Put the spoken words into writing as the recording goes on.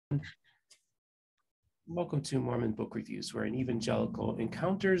Welcome to Mormon Book Reviews, where an evangelical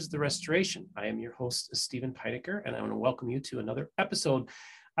encounters the restoration. I am your host, Stephen Peinecker, and I want to welcome you to another episode.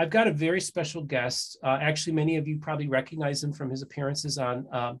 I've got a very special guest. Actually, many of you probably recognize him from his appearances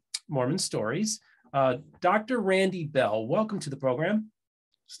on Mormon Stories. Dr. Randy Bell, welcome to the program.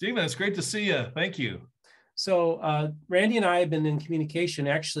 Stephen, it's great to see you. Thank you. So Randy and I have been in communication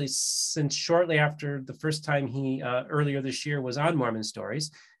actually since shortly after the first time he, earlier this year, was on Mormon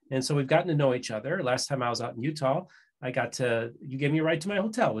Stories. And so we've gotten to know each other. Last time I was out in Utah, you gave me a ride to my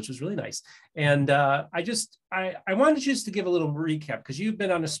hotel, which was really nice. And I wanted just to give a little recap, because you've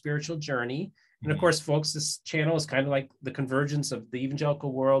been on a spiritual journey. And of course, folks, this channel is kind of like the convergence of the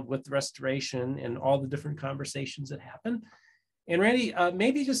evangelical world with the restoration and all the different conversations that happen. And Randy,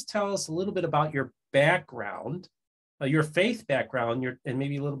 maybe just tell us a little bit about your background, your faith background, and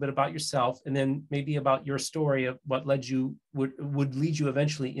maybe a little bit about yourself, and then maybe about your story of what would lead you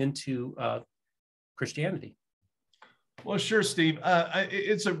eventually into Christianity. Well, sure, Steve.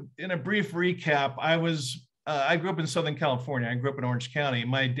 In a brief recap, I grew up in Southern California. I grew up in Orange County.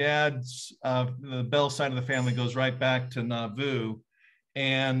 My dad's, the Bell side of the family goes right back to Nauvoo.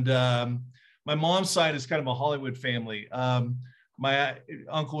 And my mom's side is kind of a Hollywood family. My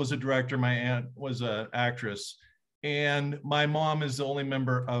uncle was a director. My aunt was an actress. And my mom is the only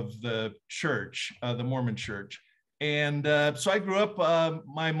member of the church, the Mormon church. And so I grew up,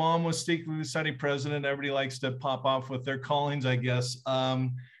 my mom was Stake Society president. Everybody likes to pop off with their callings, I guess.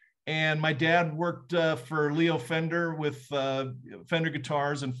 And my dad worked for Leo Fender with Fender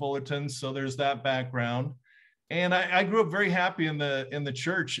guitars and Fullertons. So there's that background. And I grew up very happy in the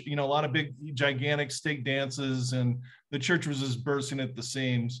church, you know, a lot of big, gigantic stake dances, and the church was just bursting at the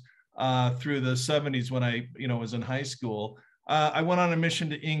seams. Through the 70s when I, was in high school. I went on a mission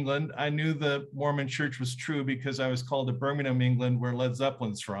to England. I knew the Mormon church was true because I was called to Birmingham, England, where Led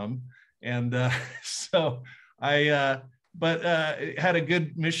Zeppelin's from. And so I had a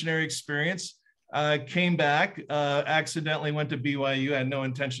good missionary experience. Came back, accidentally went to BYU. I had no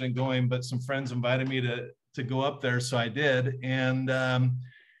intention of going, but some friends invited me to go up there, so I did. And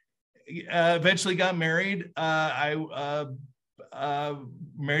eventually got married.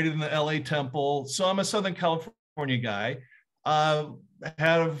 Married in the LA Temple. So I'm a Southern California guy,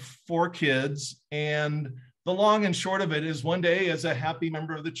 had 4 kids. And the long and short of it is, one day as a happy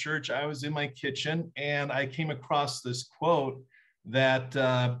member of the church, I was in my kitchen and I came across this quote that,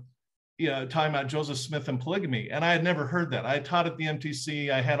 talking about Joseph Smith and polygamy. And I had never heard that. I taught at the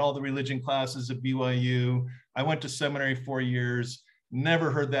MTC. I had all the religion classes at BYU. I went to seminary 4 years, never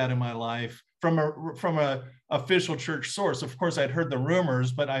heard that in my life. From a official church source. Of course, I'd heard the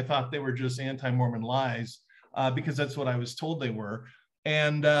rumors, but I thought they were just anti-Mormon lies because that's what I was told they were.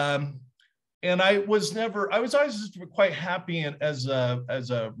 And I was always quite happy as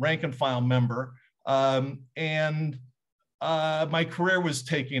a rank and file member. My career was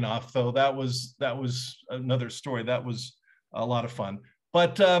taking off, though. That was another story. That was a lot of fun.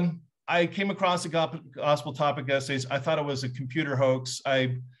 But I came across the Gospel Topic Essays. I thought it was a computer hoax.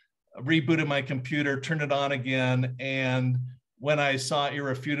 I rebooted my computer, turned it on again, and when I saw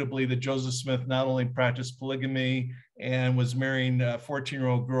irrefutably that Joseph Smith not only practiced polygamy and was marrying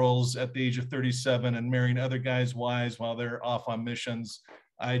 14-year-old girls at the age of 37 and marrying other guys' wives while they're off on missions,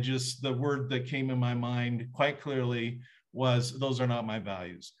 the word that came in my mind quite clearly was, those are not my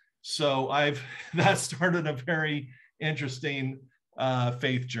values. So that started a very interesting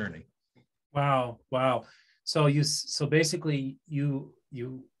faith journey. Wow. So basically you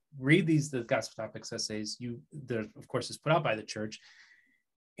read the Gospel Topics essays. There, of course, is put out by the church,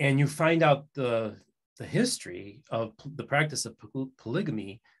 and you find out the history of the practice of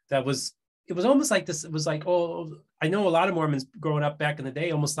polygamy. It was almost like this. It was like, oh, I know a lot of Mormons growing up back in the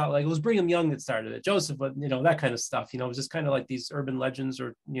day almost thought like it was Brigham Young that started it, Joseph, but that kind of stuff. It was just kind of like these urban legends,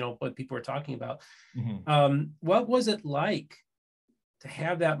 or what people were talking about. Mm-hmm. What was it like to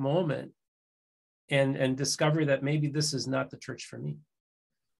have that moment and discover that maybe this is not the church for me?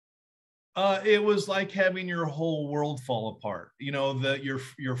 It was like having your whole world fall apart.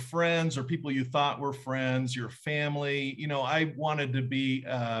 Your friends or people you thought were friends, your family. I wanted to be,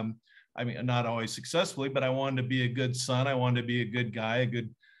 not always successfully, but I wanted to be a good son. I wanted to be a good guy, a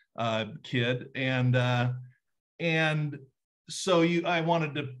good kid, and so I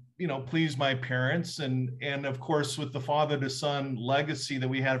wanted to, please my parents, and of course, with the father to son legacy that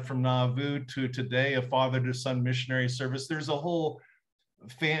we had from Nauvoo to today, a father to son missionary service. There's a whole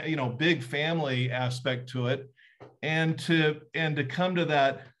big family aspect to it, and to come to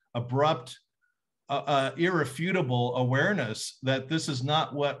that abrupt, irrefutable awareness that this is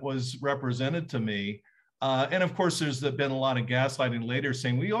not what was represented to me, And of course, there's been a lot of gaslighting later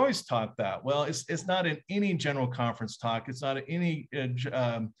saying, we always taught that. Well, it's not in any general conference talk. It's not in any,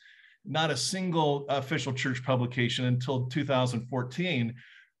 not a single official church publication until 2014.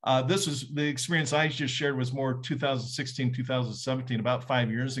 This was the experience I just shared was more 2016, 2017, about 5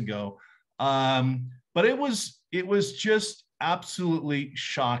 years ago. But it was just absolutely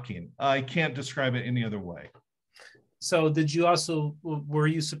shocking. I can't describe it any other way. So were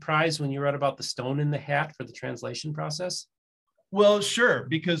you surprised when you read about the stone in the hat for the translation process? Well, sure,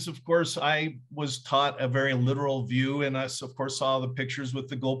 because of course I was taught a very literal view, and I of course saw the pictures with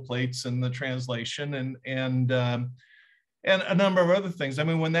the gold plates and the translation and a number of other things. I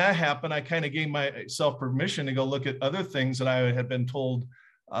mean, when that happened, I kind of gave myself permission to go look at other things that I had been told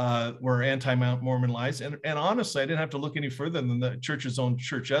were anti-Mormon lies, and honestly, I didn't have to look any further than the church's own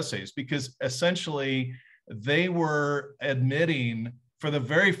church essays, because essentially they were admitting for the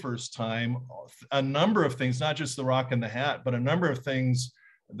very first time a number of things, not just the rock and the hat, but a number of things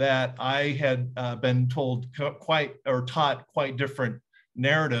that I had been told taught quite different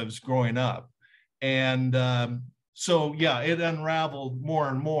narratives growing up. And so, yeah, it unraveled more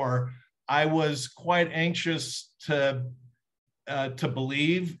and more. I was quite anxious to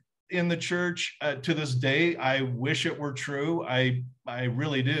believe in the church. To this day, I wish it were true. I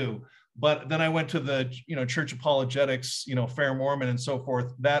really do. But then I went to the, church apologetics, fair Mormon and so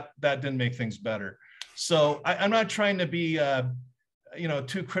forth. That didn't make things better. So I'm not trying to be,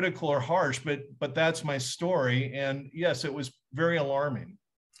 too critical or harsh, but that's my story. And yes, it was very alarming.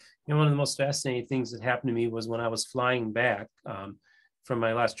 One of the most fascinating things that happened to me was when I was flying back from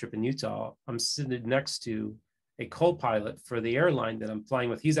my last trip in Utah. I'm sitting next to a co-pilot for the airline that I'm flying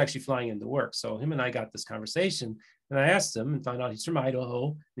with. He's actually flying into work. So him and I got this conversation, and I asked him and found out he's from Idaho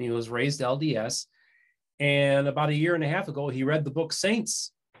and he was raised LDS. And about a year and a half ago, he read the book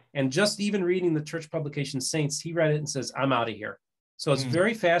Saints, and just even reading the church publication Saints, he read it and says, I'm out of here. So it's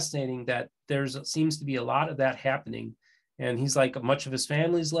very fascinating that seems to be a lot of that happening. And he's like, much of his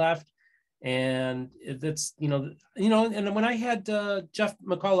family's left. And that's, and when I had Jeff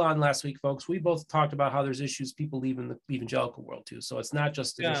McCullough on last week, folks, we both talked about how there's issues people leave in the evangelical world too. So it's not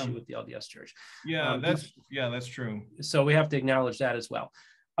just an issue with the LDS church. That's true. So we have to acknowledge that as well.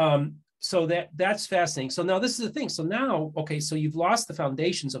 So that's fascinating. So now this is the thing. So now, okay, so you've lost the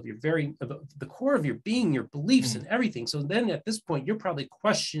foundations of the core of your being, your beliefs and everything. So then at this point, you're probably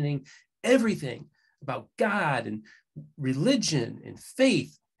questioning everything about God and religion and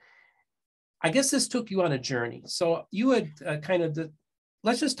faith. I guess this took you on a journey. So you had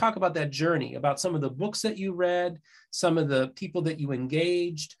let's just talk about that journey, about some of the books that you read, some of the people that you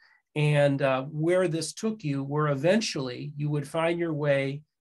engaged, and where this took you, where eventually you would find your way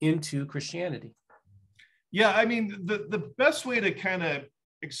into Christianity. Yeah, I mean, the best way to kind of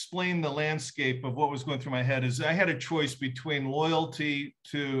explain the landscape of what was going through my head is I had a choice between loyalty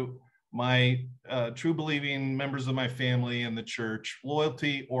to my true believing members of my family and the church,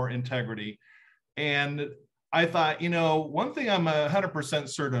 loyalty or integrity. And I thought, one thing I'm 100%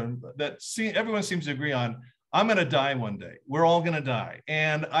 certain that everyone seems to agree on, I'm going to die one day. We're all going to die.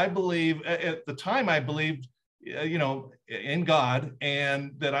 And I believe at the time, I believed, in God,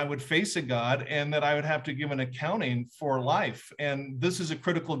 and that I would face a God and that I would have to give an accounting for life. And this is a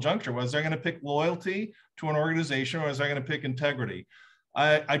critical juncture. Was I going to pick loyalty to an organization, or was I going to pick integrity?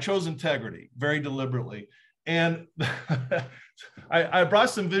 I chose integrity very deliberately. And I brought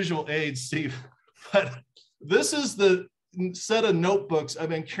some visual aids, Steve, but this is the set of notebooks I've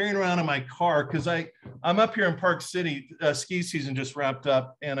been carrying around in my car because I'm up here in Park City. Ski season just wrapped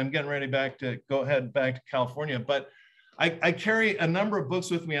up, and I'm getting ready back to California. But I carry a number of books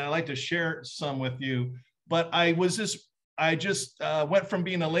with me, and I'd like to share some with you. But I just went from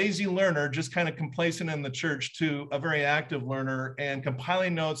being a lazy learner, just kind of complacent in the church, to a very active learner and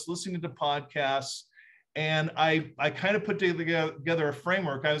compiling notes, listening to podcasts. And I kind of put together a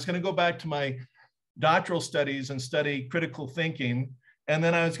framework. I was going to go back to my doctoral studies and study critical thinking. And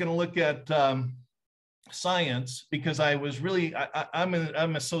then I was going to look at science, because I was really,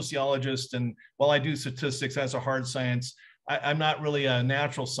 I'm a sociologist, and while I do statistics as a hard science, I'm not really a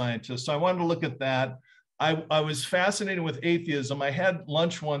natural scientist. So I wanted to look at that. I was fascinated with atheism. I had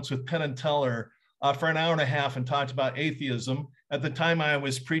lunch once with Penn and Teller for an hour and a half and talked about atheism. At the time, I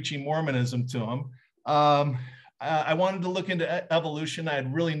was preaching Mormonism to him. I wanted to look into evolution. I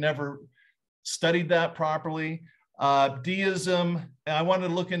had really never studied that properly. Deism. I wanted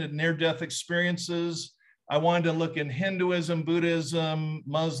to look into near-death experiences. I wanted to look in Hinduism, Buddhism,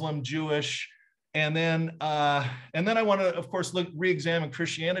 Muslim, Jewish, and then I want to, of course, re-examine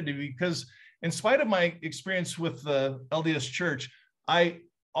Christianity, because in spite of my experience with the LDS Church, I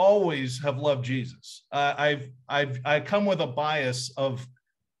always have loved Jesus. I come with a bias of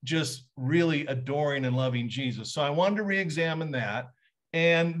just really adoring and loving Jesus. So I wanted to re-examine that.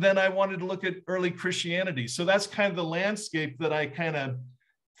 And then I wanted to look at early Christianity. So that's kind of the landscape that I kind of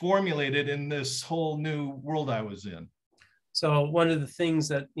formulated in this whole new world I was in. So one of the things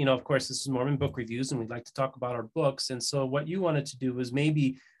that, of course, this is Mormon Book Reviews, and we'd like to talk about our books. And so what you wanted to do was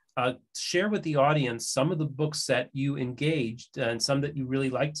maybe share with the audience some of the books that you engaged and some that you really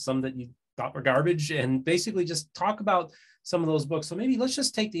liked, some that you thought were garbage, and basically just talk about some of those books. So maybe let's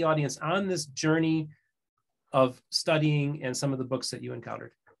just take the audience on this journey of studying and some of the books that you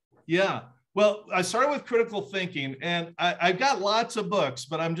encountered. Yeah. Well, I started with critical thinking, and I've got lots of books,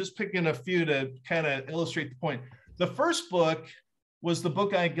 but I'm just picking a few to kind of illustrate the point. The first book was the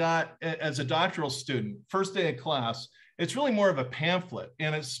book I got as a doctoral student, first day of class. It's really more of a pamphlet,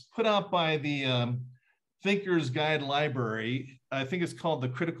 and it's put out by the Thinker's Guide Library. I think it's called the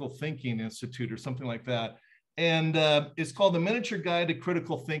Critical Thinking Institute or something like that. And it's called The Miniature Guide to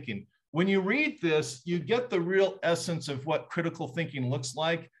Critical Thinking. When you read this, you get the real essence of what critical thinking looks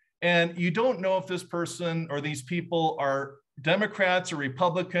like. And you don't know if this person or these people are Democrats or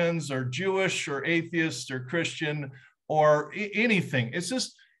Republicans or Jewish or atheists or Christian or anything. It's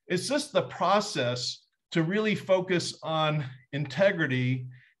just the process to really focus on integrity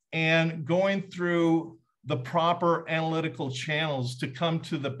and going through the proper analytical channels to come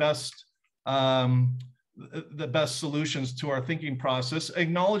to the best solutions to our thinking process,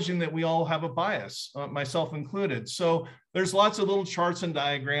 acknowledging that we all have a bias, myself included. So there's lots of little charts and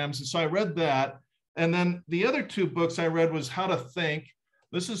diagrams. And so I read that. And then the other two books I read was How to Think.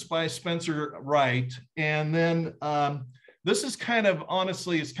 This is by Spencer Wright. And then this is kind of,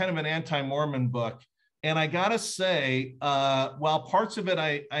 honestly, it's kind of an anti-Mormon book. And I gotta say, while parts of it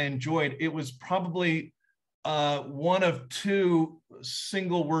I enjoyed, it was probably one of two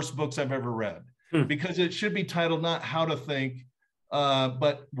single worst books I've ever read. Because it should be titled not How to Think,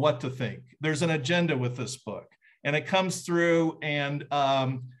 but What to Think. There's an agenda with this book, and it comes through and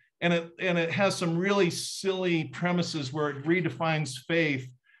it has some really silly premises where it redefines faith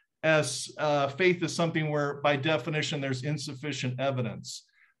as faith is something where by definition there's insufficient evidence.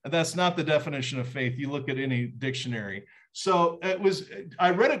 That's not the definition of faith. You look at any dictionary. So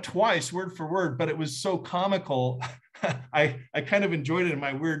I read it twice word for word, but it was so comical. I kind of enjoyed it in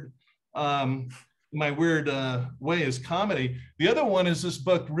my weird way as comedy. The other one is this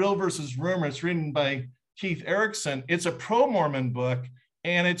book, Real versus Rumor. It's written by Keith Erickson. It's a pro-Mormon book,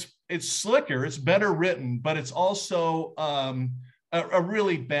 and it's slicker, it's better written, but it's also a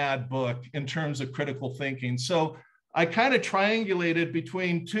really bad book in terms of critical thinking. So I kind of triangulated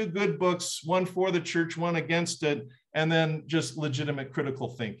between two good books, one for the church, one against it, and then just legitimate critical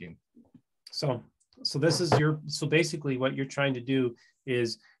thinking. So this is so basically what you're trying to do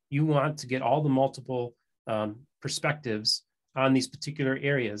is you want to get all the multiple perspectives on these particular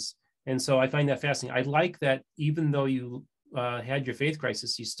areas. And so I find that fascinating. I like that even though you had your faith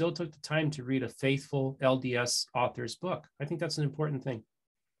crisis, you still took the time to read a faithful LDS author's book. I think that's an important thing.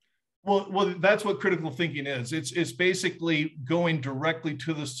 Well, that's what critical thinking is. It's basically going directly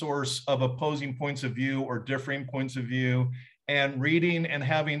to the source of opposing points of view or differing points of view, and reading and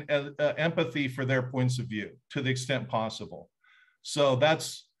having empathy for their points of view to the extent possible. So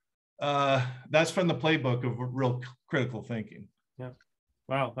that's from the playbook of real critical thinking. Yeah.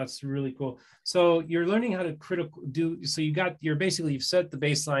 Wow, that's really cool. So you're learning how to you've set the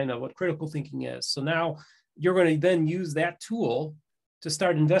baseline of what critical thinking is. So now you're going to then use that tool to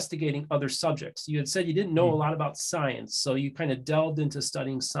start investigating other subjects. You had said you didn't know a lot about science, so you kind of delved into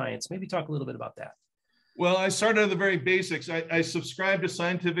studying science. Maybe talk a little bit about that. Well, I started at the very basics. I subscribed to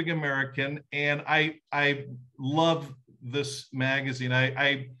Scientific American, and I love this magazine.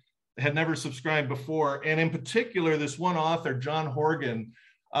 I had never subscribed before. And in particular, this one author, John Horgan,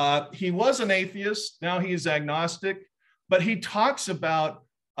 he was an atheist. Now he's agnostic, but he talks about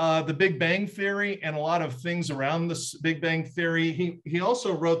the Big Bang Theory and a lot of things around this Big Bang Theory. He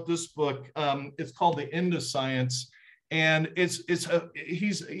also wrote this book. It's called The End of Science. And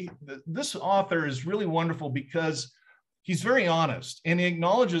this author is really wonderful because he's very honest, and he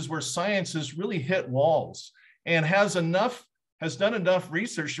acknowledges where science has really hit walls and has done enough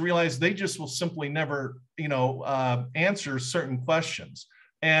research to realize they just will simply never, answer certain questions.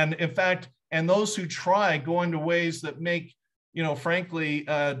 And in fact, and those who try go into ways that make, frankly,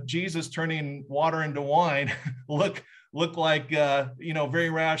 Jesus turning water into wine look like, very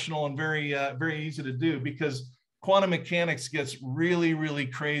rational and very easy to do, because quantum mechanics gets really, really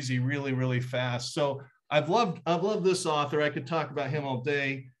crazy, really, really fast. So I've loved this author. I could talk about him all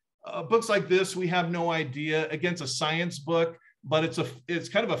day. Books like this, We Have No Idea, against a science book. but it's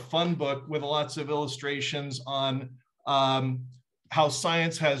kind of a fun book with lots of illustrations on how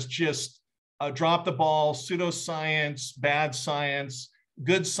science has just dropped the ball, pseudoscience, bad science,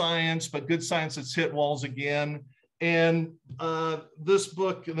 good science, but good science that's hit walls again. And this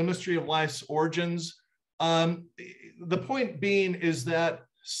book, The Mystery of Life's Origins, the point being is that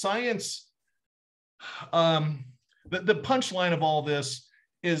science, the punchline of all this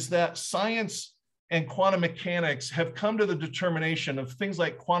is that science and quantum mechanics have come to the determination of things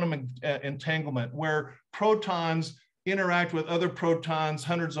like quantum entanglement, where protons interact with other protons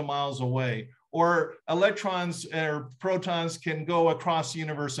hundreds of miles away, or electrons or protons can go across the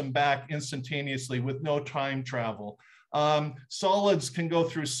universe and back instantaneously with no time travel. Solids can go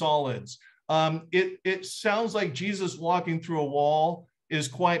through solids. It sounds like Jesus walking through a wall is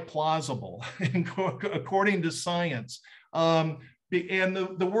quite plausible according to science. And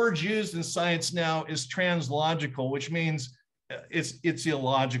the word used in science now is translogical, which means it's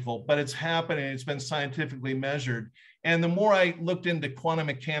illogical, but it's happening. It's been scientifically measured. And the more I looked into quantum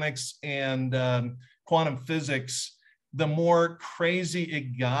mechanics and quantum physics, the more crazy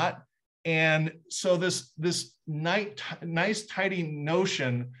it got. And so this nice, tidy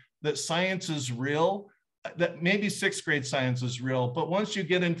notion that science is real, that maybe sixth grade science is real, but once you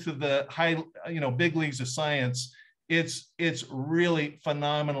get into the high, big leagues of science, it's really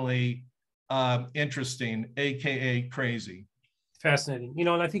phenomenally interesting, AKA crazy. Fascinating.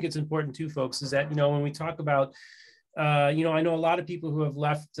 And I think it's important too, folks, is that, when we talk about, I know a lot of people who have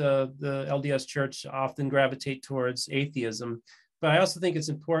left the LDS church often gravitate towards atheism, but I also think it's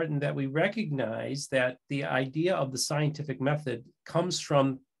important that we recognize that the idea of the scientific method comes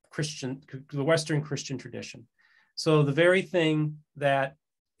from the Western Christian tradition. So the very thing that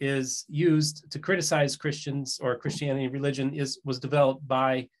is used to criticize Christians or Christianity religion was developed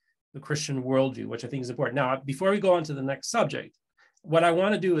by the Christian worldview, which I think is important. Now, before we go on to the next subject, what I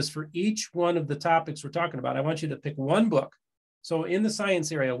want to do is for each one of the topics we're talking about, I want you to pick one book. So in the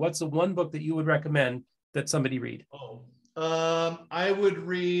science area, what's the one book that you would recommend that somebody read? I would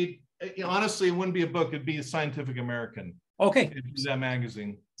read, honestly, it wouldn't be a book, it'd be a Scientific American. Okay. That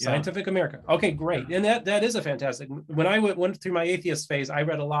magazine. Scientific American. Okay, great. And that is a fantastic. When I went through my atheist phase, I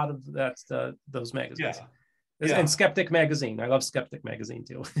read a lot of those magazines. And Skeptic Magazine. I love Skeptic Magazine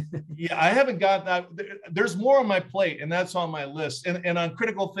too. I haven't got that. There's more on my plate, and that's on my list. And on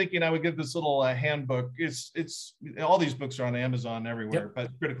critical thinking, I would get this little handbook. It's all these books are on Amazon everywhere, but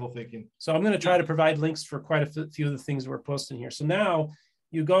critical thinking. So I'm going to try to provide links for quite a few of the things we're posting here. So now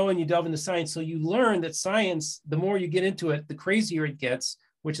you go and you delve into science. So you learn that science, the more you get into it, the crazier it gets,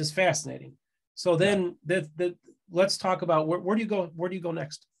 which is fascinating. So then let's talk about where do you go? Where do you go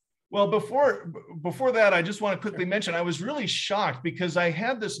next? Well, before that, I just want to quickly mention, I was really shocked because I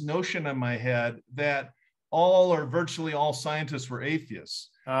had this notion in my head that all or virtually all scientists were atheists.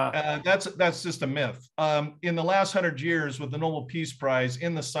 That's just a myth. In the last 100 years with the Nobel Peace Prize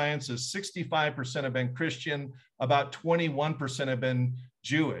in the sciences, 65% have been Christian, about 21% have been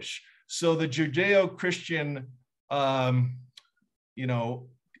Jewish. So the Judeo-Christian,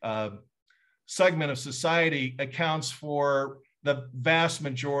 segment of society accounts for the vast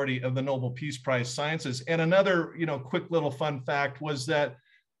majority of the Nobel Peace Prize sciences. And another, quick little fun fact was that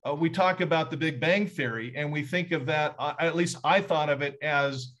we talk about the Big Bang Theory, and we think of that, at least I thought of it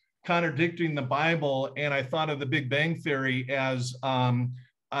as contradicting the Bible, and I thought of the Big Bang Theory as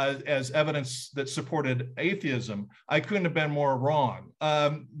evidence that supported atheism. I couldn't have been more wrong.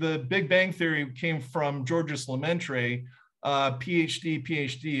 The Big Bang Theory came from Georges Lemaitre,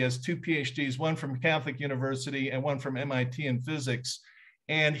 PhD, has 2 PhDs, one from Catholic University and one from MIT in physics.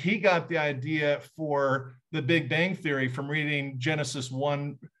 And he got the idea for the Big Bang Theory from reading Genesis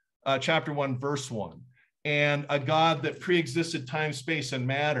 1, chapter 1, verse 1, and a God that pre-existed time, space, and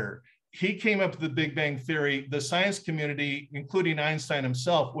matter. He came up with the Big Bang Theory. The science community, including Einstein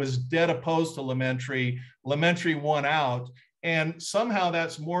himself, was dead opposed to Lemaitre. Lemaitre won out. And somehow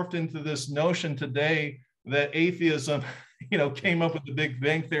that's morphed into this notion today that atheism came up with the Big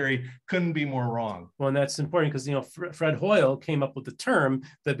Bang Theory. Couldn't be more wrong. Well, and that's important because, Fred Hoyle came up with the term,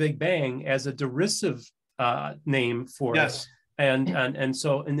 the Big Bang, as a derisive name for it. And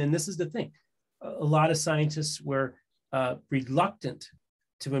then this is the thing. A lot of scientists were reluctant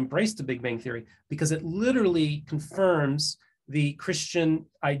to embrace the Big Bang Theory because it literally confirms the Christian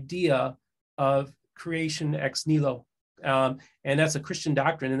idea of creation ex nihilo. And that's a Christian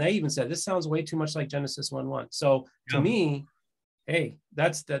doctrine. And they even said, this sounds way too much like Genesis 1:1. So to me, hey,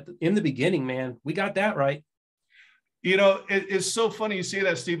 that's that in the beginning, man, we got that right. It's so funny you say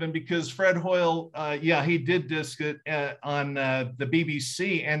that, Stephen, because Fred Hoyle, he did disc it on the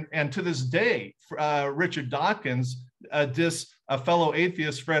BBC. And to this day, Richard Dawkins diss a fellow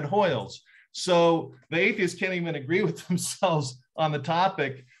atheist, Fred Hoyles. So the atheists can't even agree with themselves on the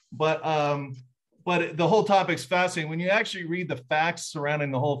topic, but the whole topic's fascinating. When you actually read the facts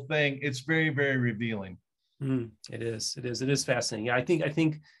surrounding the whole thing, it's very, very revealing. It is fascinating. I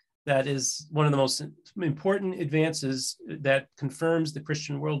think that is one of the most important advances that confirms the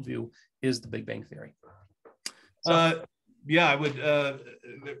Christian worldview is the Big Bang Theory. So, yeah, I would.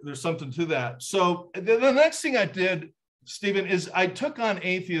 There's something to that. So the next thing I did, Stephen, is I took on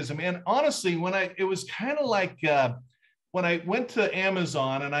atheism. And honestly, it was kind of like when I went to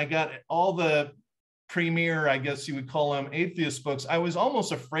Amazon and I got all the premier, I guess you would call them, atheist books, I was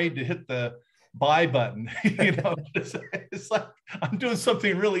almost afraid to hit the buy button. It's like I'm doing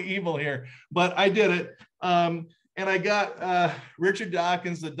something really evil here, but I did it. And I got Richard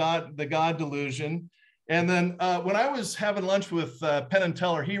Dawkins, the God Delusion. And then when I was having lunch with Penn and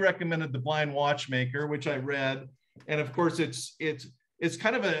Teller, he recommended The Blind Watchmaker, which I read. And of course, it's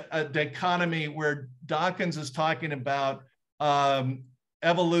kind of a dichotomy where Dawkins is talking about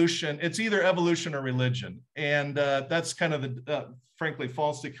evolution. It's either evolution or religion. And that's kind of the, frankly,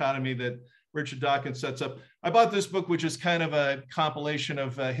 false dichotomy that Richard Dawkins sets up. I bought this book, which is kind of a compilation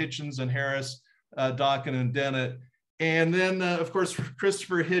of Hitchens and Harris, Dawkins and Dennett. And then, of course,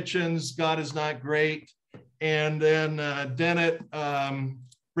 Christopher Hitchens, God is Not Great. And then Dennett,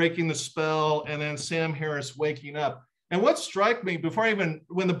 Breaking the Spell. And then Sam Harris, Waking Up. And what struck me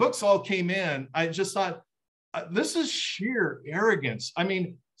when the books all came in, I just thought, this is sheer arrogance. I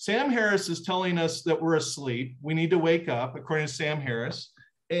mean, Sam Harris is telling us that we're asleep. We need to wake up, according to Sam Harris.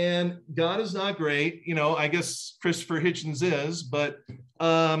 And God is not great. I guess Christopher Hitchens is, but,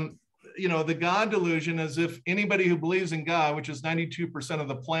 the God delusion, as if anybody who believes in God, which is 92% of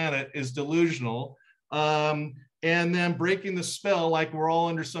the planet, is delusional. And then Breaking the Spell, like we're all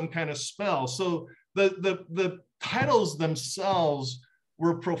under some kind of spell. So the titles themselves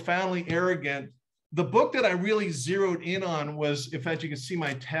were profoundly arrogant. The book that I really zeroed in on was, in fact, you can see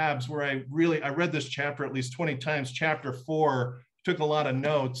my tabs where I read this chapter at least 20 times, chapter 4, took a lot of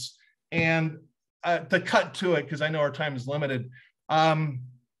notes. And to cut to it, because I know our time is limited,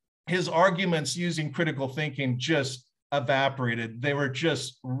 his arguments using critical thinking just evaporated. They were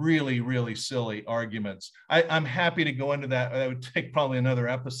just really, really silly arguments. I'm happy to go into that. That would take probably another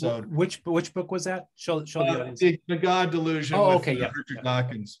episode. Which book was that? Show the audience. The God Delusion. Oh, okay, yeah. Richard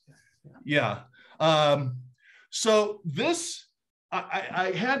Dawkins. Yeah. So this,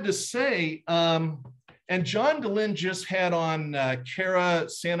 I had to say, and John DeLynn just had on Cara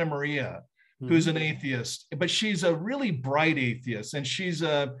Santa Maria, who's an atheist, but she's a really bright atheist, and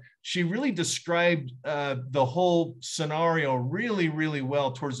she really described the whole scenario really, really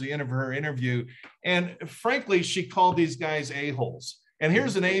well towards the end of her interview. And frankly, she called these guys a-holes. And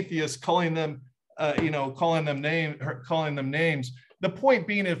here's an atheist calling them names. The point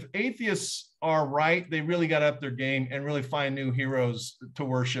being, if atheists are right, they really got up their game and really find new heroes to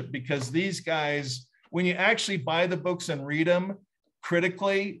worship, because these guys, when you actually buy the books and read them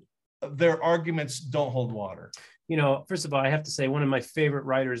critically, their arguments don't hold water. First of all, I have to say one of my favorite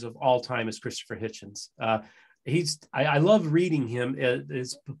writers of all time is Christopher Hitchens. I love reading him.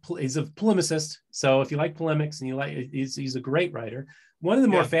 He's a polemicist. So if you like polemics and he's a great writer. One of the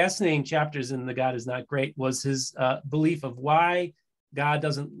more fascinating chapters in The God is Not Great was his belief of why God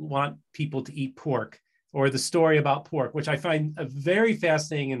doesn't want people to eat pork, or the story about pork, which I find a very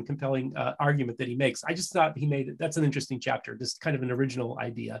fascinating and compelling argument that he makes. I just thought that's an interesting chapter, just kind of an original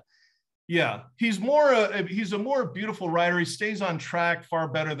idea. Yeah, he's a more beautiful writer. He stays on track far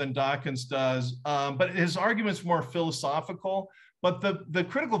better than Dawkins does, but his argument's more philosophical. But the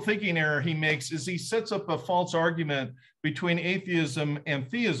critical thinking error he makes is he sets up a false argument between atheism and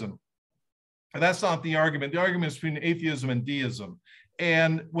theism. And that's not the argument. The argument is between atheism and deism.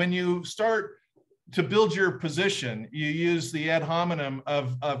 And when you start to build your position, you use the ad hominem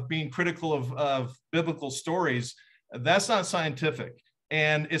of being critical of biblical stories. That's not scientific.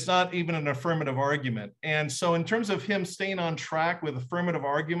 And it's not even an affirmative argument. And so in terms of him staying on track with affirmative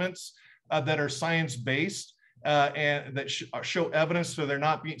arguments that are science-based and that show evidence for there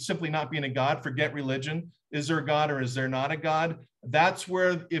simply not being a God, forget religion. Is there a God or is there not a God? That's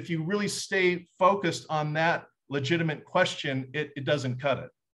where, if you really stay focused on that legitimate question, it doesn't cut it.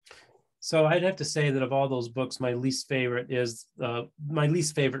 So I'd have to say that of all those books, my least favorite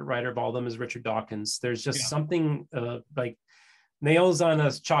writer of all of them is Richard Dawkins. There's just something like nails on a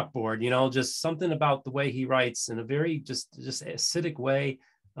chalkboard, just something about the way he writes in a very just acidic way.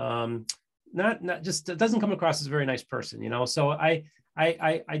 Not just, it doesn't come across as a very nice person, So I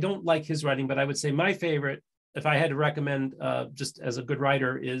don't like his writing, but I would say my favorite if I had to recommend just as a good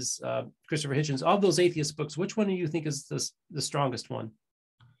writer is Christopher Hitchens. Of those atheist books, which one do you think is the strongest one?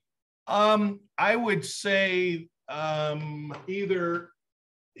 I would say either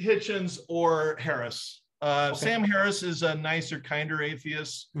Hitchens or Harris. Okay. Sam Harris is a nicer, kinder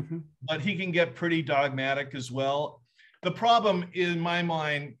atheist, but he can get pretty dogmatic as well. The problem in my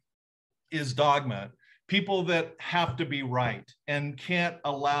mind is dogma. People that have to be right and can't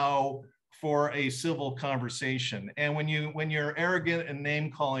allow for a civil conversation. And when you're arrogant and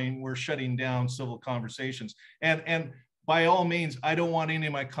name calling, we're shutting down civil conversations. And by all means, I don't want any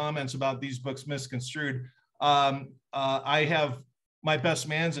of my comments about these books misconstrued. I have my best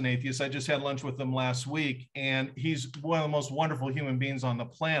man's an atheist. I just had lunch with him last week, and he's one of the most wonderful human beings on the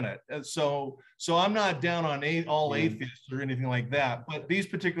planet. So I'm not down on all atheists or anything like that. But these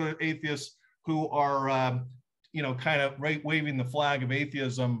particular atheists who are, kind of waving the flag of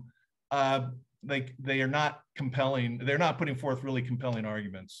atheism, they are not compelling. They're not putting forth really compelling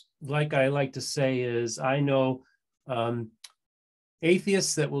arguments. Like I like to say is, I know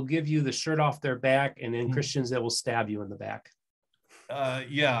atheists that will give you the shirt off their back, and then Christians that will stab you in the back.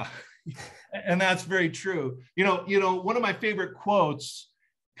 Yeah, and that's very true. One of my favorite quotes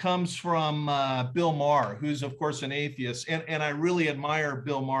comes from Bill Maher, who's of course an atheist, and I really admire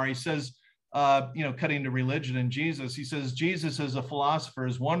Bill Maher. He says, cutting to religion and Jesus, he says, Jesus as a philosopher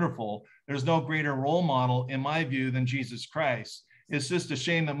is wonderful. There's no greater role model in my view than Jesus Christ. It's just a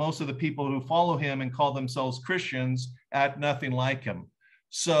shame that most of the people who follow him and call themselves Christians act nothing like him.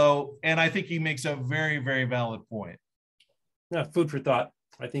 So, and I think he makes a very, very valid point. Yeah, food for thought.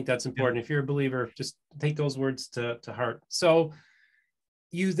 I think that's important. Yeah. If you're a believer, just take those words to heart. So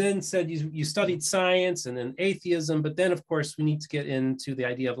you then said you studied science and then atheism, but then of course we need to get into the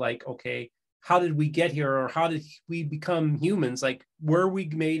idea of like, okay, how did we get here, or how did we become humans? Like, were we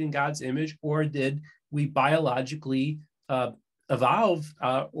made in God's image, or did we biologically evolve?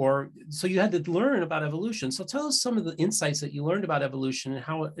 So you had to learn about evolution. So tell us some of the insights that you learned about evolution and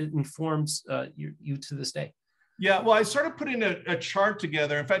how it informs you to this day. Yeah, well, I started putting a chart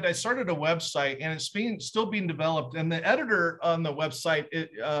together. In fact, I started a website, and it's still being developed. And the editor on the website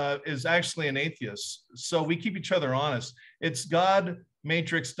is actually an atheist. So we keep each other honest. It's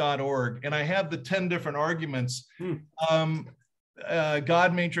godmatrix.org. And I have the 10 different arguments,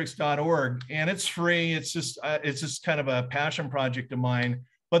 godmatrix.org. And it's free. It's just kind of a passion project of mine.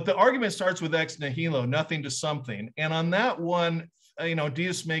 But the argument starts with ex nihilo, nothing to something. And on that one,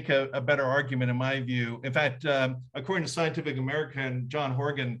 deists make a better argument in my view. In fact, according to Scientific American, John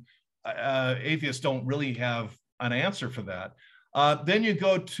Horgan, atheists don't really have an answer for that. Then you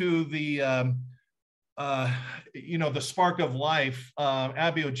go to the spark of life,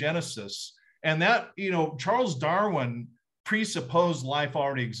 abiogenesis, and that, Charles Darwin presupposed life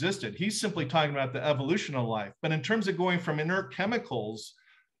already existed. He's simply talking about the evolution of life. But in terms of going from inert chemicals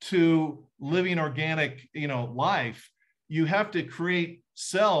to living organic, life, you have to create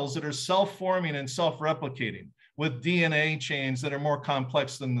cells that are self-forming and self-replicating with DNA chains that are more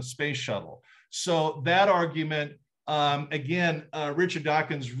complex than the space shuttle. So that argument, again, Richard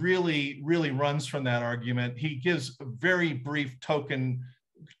Dawkins really, really runs from that argument. He gives a very brief token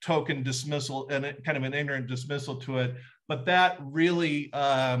dismissal and kind of an ignorant dismissal to it. But that really,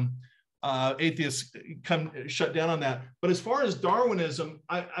 atheists shut down on that. But as far as Darwinism,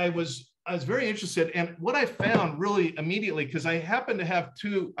 I was very interested. And what I found really immediately, because I happened to have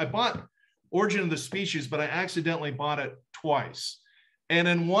I bought Origin of the Species, but I accidentally bought it twice. And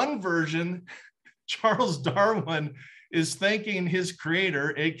in one version, Charles Darwin is thanking his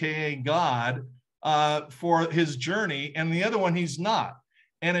creator, AKA God, for his journey. And the other one, he's not.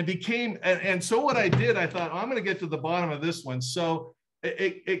 And it became, and so what I did, I thought, I'm going to get to the bottom of this one. So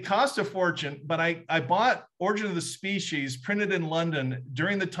it cost a fortune, but I bought Origin of the Species printed in London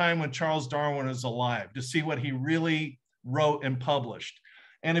during the time when Charles Darwin was alive to see what he really wrote and published.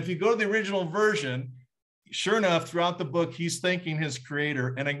 And if you go to the original version, sure enough, throughout the book, he's thanking his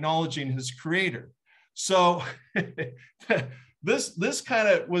creator and acknowledging his creator. So this kind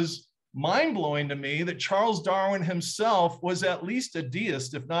of was mind-blowing to me that Charles Darwin himself was at least a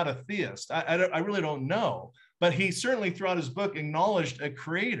deist, if not a theist. I really don't know. But he certainly throughout his book acknowledged a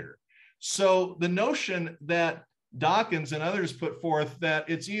creator. So the notion that Dawkins and others put forth that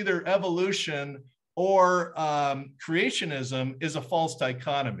it's either evolution or creationism is a false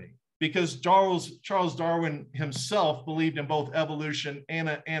dichotomy, because Charles Darwin himself believed in both evolution and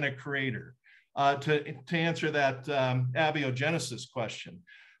a creator, to answer that abiogenesis question.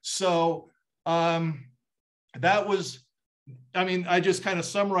 So that was, I just kind of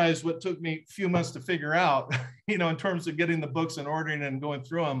summarized what took me a few months to figure out, in terms of getting the books and ordering and going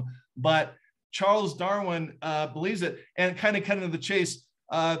through them. But Charles Darwin believes it. And kind of to the chase,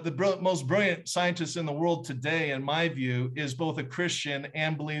 the most brilliant scientist in the world today, in my view, is both a Christian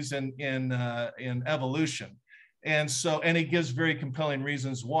and believes in evolution. And he gives very compelling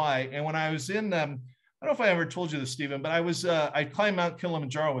reasons why. And when I was in, I don't know if I ever told you this, Stephen, but I climbed Mount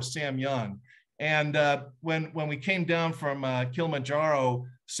Kilimanjaro with Sam Young. And when we came down from Kilimanjaro,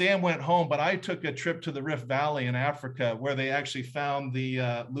 Sam went home, but I took a trip to the Rift Valley in Africa, where they actually found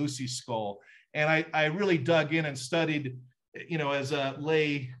the Lucy skull. And I really dug in and studied, as a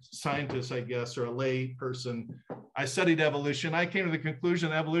lay scientist, I guess, or a lay person, I studied evolution. I came to the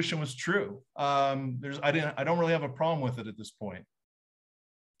conclusion evolution was true. I don't really have a problem with it at this point.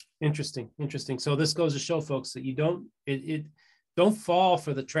 Interesting. So this goes to show, folks, that you don't fall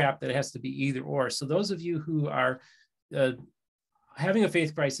for the trap that it has to be either or. So those of you who are having a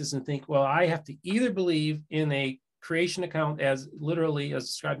faith crisis and think, well, I have to either believe in a creation account as literally as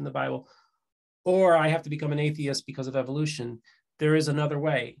described in the Bible, or I have to become an atheist because of evolution, there is another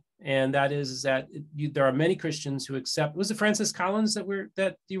way. And that is that there are many Christians who accept. Was it Francis Collins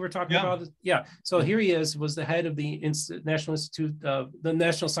that you were talking about? Yeah. So here he was the head of the National Institute, the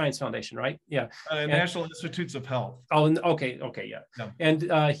National Science Foundation, right? Yeah. National Institutes of Health. Oh, okay, yeah.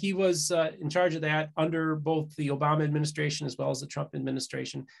 And he was in charge of that under both the Obama administration as well as the Trump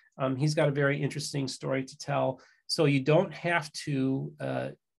administration. He's got a very interesting story to tell. So you don't have to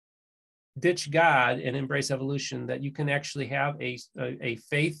ditch God and embrace evolution. That you can actually have a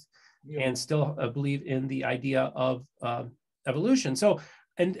faith and still believe in the idea of evolution. So,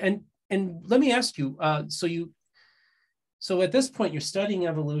 and let me ask you, so at this point you're studying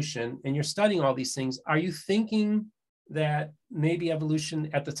evolution and you're studying all these things. Are you thinking that maybe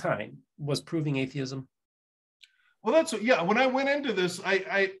evolution at the time was proving atheism? Well, when I went into this,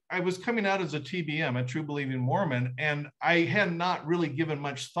 I was coming out as a TBM, a true believing Mormon, and I had not really given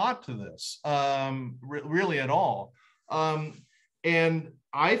much thought to this, really at all. And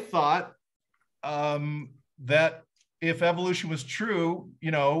I thought that if evolution was true,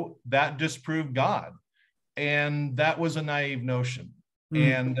 that disproved God. And that was a naive notion.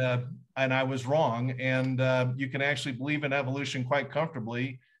 And I was wrong. And you can actually believe in evolution quite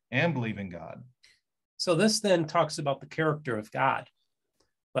comfortably and believe in God. So this then talks about the character of God.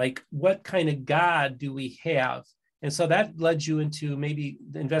 Like, what kind of God do we have? And so that led you into maybe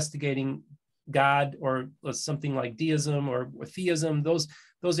investigating God or something like deism or theism, those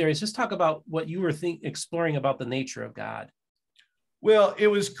areas. Just talk about what you were exploring about the nature of God. Well, it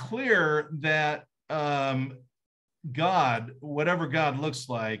was clear that God, whatever God looks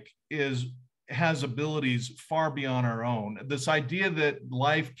like, has abilities far beyond our own. This idea that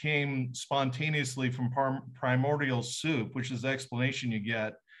life came spontaneously from primordial soup, which is the explanation you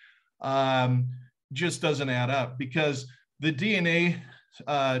get, just doesn't add up, because the DNA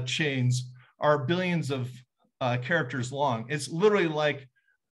chains are billions of characters long. It's literally like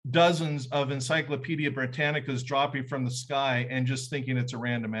dozens of Encyclopedia Britannicas dropping from the sky and just thinking it's a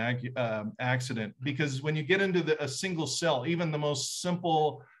random accident. Because when you get into a single cell, even the most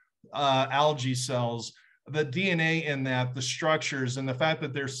simple algae cells, the DNA in that, the structures, and the fact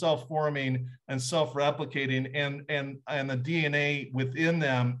that they're self-forming and self-replicating, and the DNA within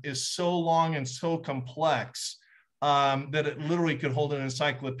them is so long and so complex that it literally could hold an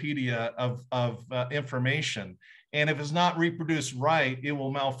encyclopedia of information. And if it's not reproduced right, it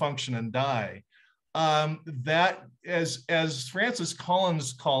will malfunction and die. That, as Francis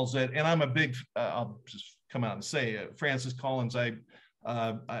Collins calls it, and I'm a big, I'll just come out and say, Francis Collins, I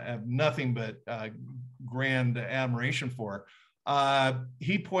have nothing but grand admiration for.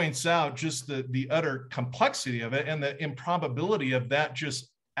 He points out just the utter complexity of it and the improbability of that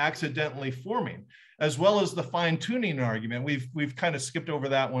just accidentally forming, as well as the fine-tuning argument. We've kind of skipped over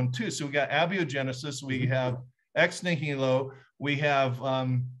that one too. So we got abiogenesis, we have ex nihilo, we have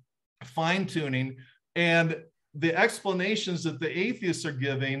fine-tuning, and the explanations that the atheists are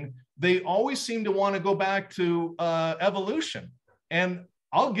giving, they always seem to want to go back to evolution. And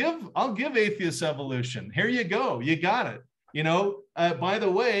I'll give atheists evolution. Here you go, you got it. By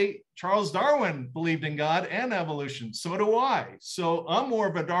the way, Charles Darwin believed in God and evolution. So do I. So I'm more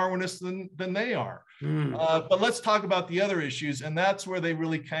of a Darwinist than they are. But let's talk about the other issues, and that's where they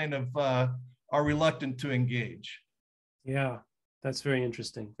really kind of are reluctant to engage. Yeah, that's very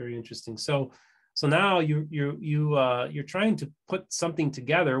interesting. Very interesting. So now you're trying to put something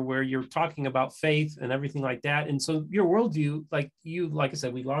together where you're talking about faith and everything like that. And so your worldview, like I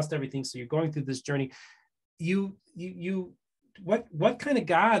said, we lost everything. So you're going through this journey. What kind of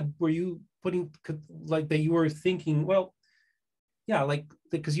God were you putting, like, that you were thinking? Well, yeah, like,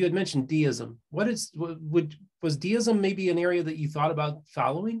 because you had mentioned deism. Was deism maybe an area that you thought about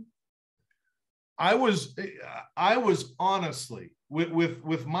following? I was honestly,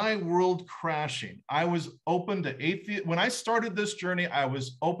 with my world crashing, I was open to atheism. When I started this journey, I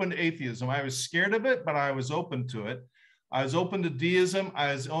was open to atheism. I was scared of it, but I was open to it. I was open to deism.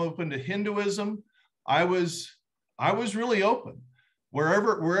 I was open to Hinduism. I was really open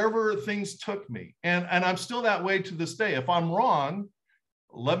wherever things took me. And I'm still that way to this day. If I'm wrong,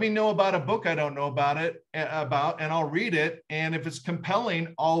 let me know about a book I don't know about, and I'll read it. And if it's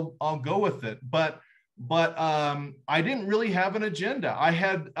compelling, I'll go with it. But I didn't really have an agenda.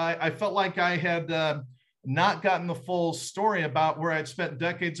 I felt like I had not gotten the full story about where I'd spent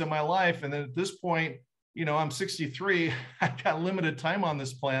decades of my life. And then at this point, I'm 63. I got limited time on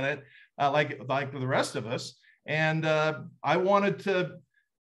this planet, like the rest of us. And I wanted to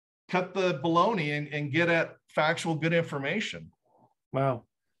cut the baloney and get at factual, good information. Wow.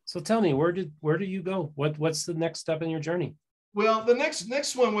 So tell me, where do you go? What's the next step in your journey? Well, the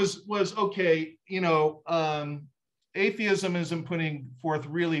next one was okay. Atheism isn't putting forth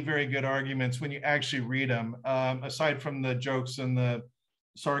really very good arguments when you actually read them, aside from the jokes and the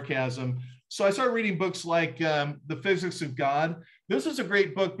sarcasm. So I started reading books like The Physics of God. This is a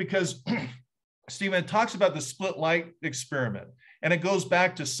great book because, Stephen, it talks about the split light experiment. And it goes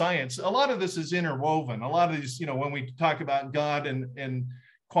back to science. A lot of this is interwoven. A lot of these, when we talk about God and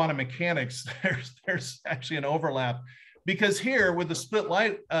quantum mechanics, there's actually an overlap. Because here with the split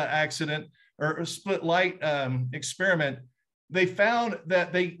light accident or split light experiment, they found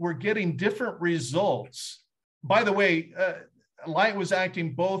that they were getting different results. By the way, light was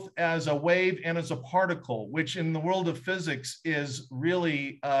acting both as a wave and as a particle, which in the world of physics is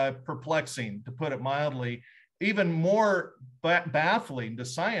really perplexing, to put it mildly. Even more baffling to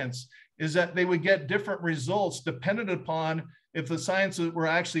science is that they would get different results dependent upon if the scientists were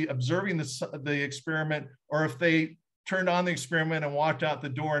actually observing the experiment, or if they turned on the experiment and walked out the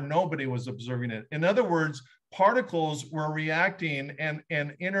door and nobody was observing it. In other words, particles were reacting and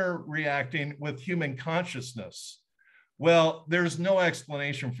interreacting with human consciousness. Well, there's no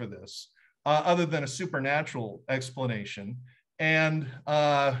explanation for this other than a supernatural explanation. And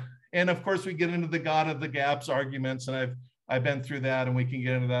of course, we get into the God of the gaps arguments, and I've been through that, and we can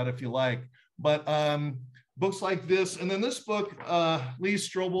get into that if you like. But books like this, and then this book, Lee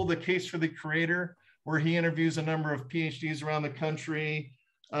Strobel, The Case for the Creator, where he interviews a number of PhDs around the country.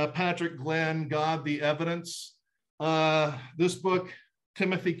 Patrick Glenn, God, the Evidence. This book,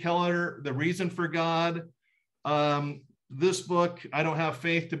 Timothy Keller, The Reason for God. This book, I Don't Have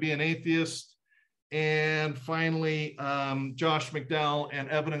Faith to Be an Atheist. And finally, Josh McDowell and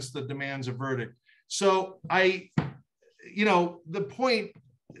Evidence That Demands a Verdict. So the point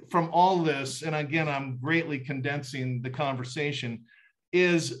from all this, and again, I'm greatly condensing the conversation,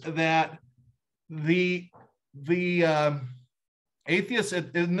 is that the atheists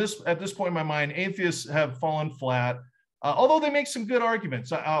at this point in my mind, atheists have fallen flat, although they make some good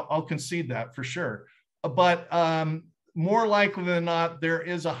arguments. I'll concede that for sure. But more likely than not, there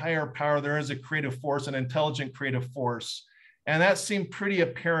is a higher power. There is a creative force, an intelligent creative force. And that seemed pretty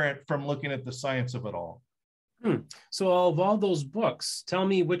apparent from looking at the science of it all. So of all those books, tell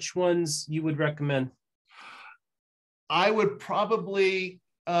me which ones you would recommend. I would probably,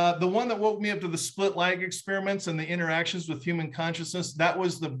 the one that woke me up to the split light experiments and the interactions with human consciousness, that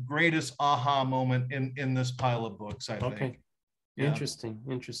was the greatest aha moment in this pile of books, I think. Okay. Yeah.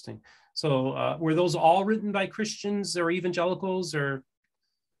 Interesting. So were those all written by Christians or evangelicals, or?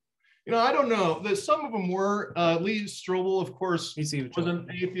 I don't know. Some of them were. Lee Strobel, of course, was an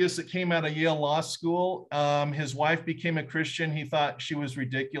atheist that came out of Yale Law School. His wife became a Christian. He thought she was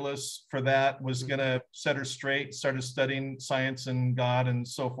ridiculous for that, was going to set her straight, started studying science and God and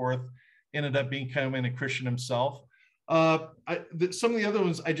so forth, ended up becoming a Christian himself. Some of the other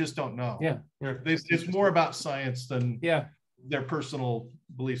ones, I just don't know. Yeah. It's more about science than their personal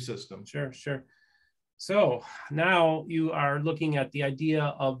belief system. Sure. So now you are looking at the idea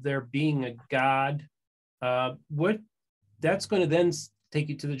of there being a God. What that's going to then take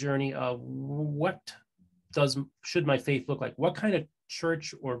you to the journey of what should my faith look like? What kind of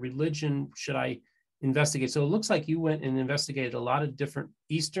church or religion should I investigate? So it looks like you went and investigated a lot of different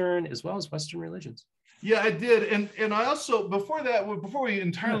Eastern as well as Western religions. Yeah, I did. And I also, before we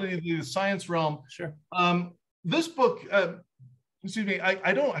entirely do the science realm, sure. This book, excuse me,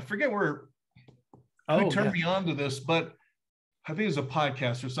 I forget who turned me on to this, but I think it was a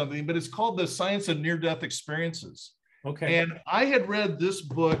podcast or something, but it's called The Science of Near-Death Experiences. Okay. And I had read this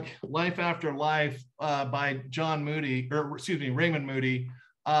book, Life After Life, by Raymond Moody.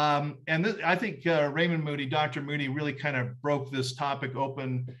 I think Raymond Moody, Dr. Moody, really kind of broke this topic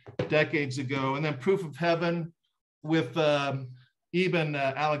open decades ago. And then Proof of Heaven with Eben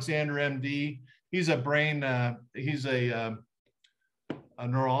Alexander, MD. he's a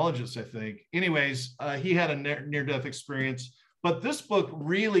neurologist, I think. Anyways, he had a near-death experience. But this book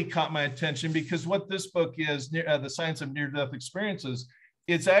really caught my attention because what this book is, The Science of Near-Death Experiences,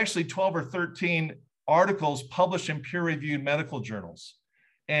 it's actually 12 or 13 articles published in peer-reviewed medical journals.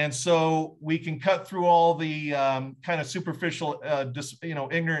 And so we can cut through all the kind of superficial,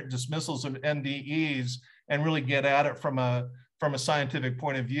 ignorant dismissals of NDEs and really get at it from a scientific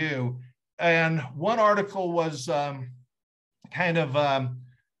point of view. And one article was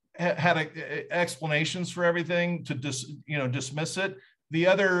had explanations for everything to dismiss it. The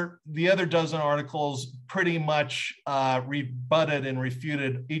other dozen articles pretty much rebutted and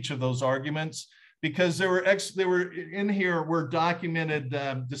refuted each of those arguments, because there were in here were documented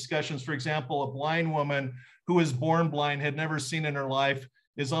discussions. For example, a blind woman who was born blind, had never seen in her life,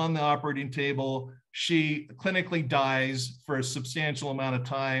 is on the operating table. She clinically dies for a substantial amount of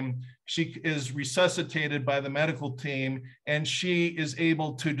time. She is resuscitated by the medical team, and she is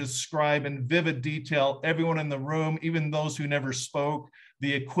able to describe in vivid detail everyone in the room, even those who never spoke,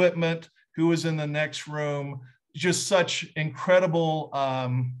 the equipment, who was in the next room, just such incredible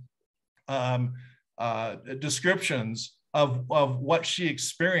descriptions of what she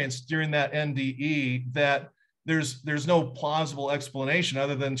experienced during that NDE, that there's no plausible explanation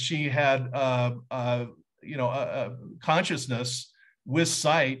other than she had consciousness with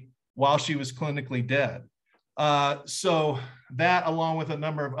sight while she was clinically dead. So that, along with a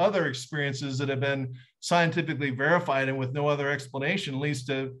number of other experiences that have been scientifically verified and with no other explanation, leads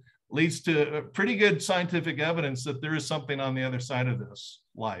to pretty good scientific evidence that there is something on the other side of this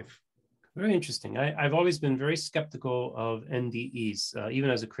life. Very interesting. I've always been very skeptical of NDEs, even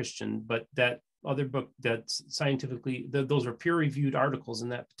as a Christian, but that other book that scientifically, those were peer-reviewed articles in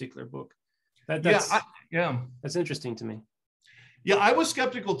that particular book. That's interesting to me. Yeah, I was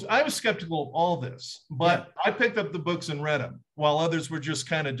skeptical of all this, but I picked up the books and read them while others were just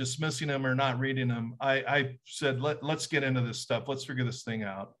kind of dismissing them or not reading them. I said, let's get into this stuff. Let's figure this thing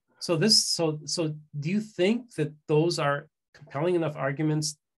out. So do you think that those are compelling enough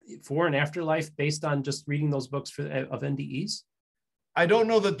arguments for an afterlife based on just reading those books of NDEs? I don't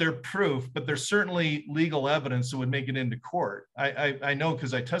know that they're proof, but there's certainly legal evidence that would make it into court. I know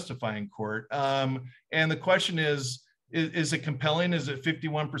because I testify in court. And the question is it compelling? Is it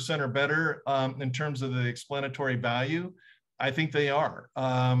 51% or better in terms of the explanatory value? I think they are.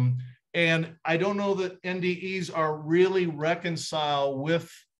 And I don't know that NDEs are really reconcile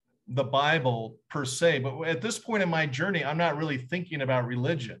with the Bible per se, but at this point in my journey, I'm not really thinking about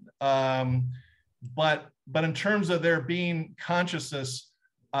religion. But in terms of there being consciousness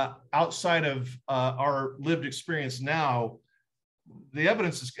outside of our lived experience now, the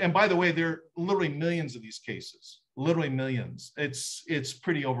evidence is, and by the way, there are literally millions of these cases, literally millions. It's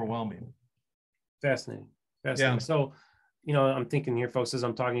pretty overwhelming. Fascinating. Yeah. So, I'm thinking here, folks, as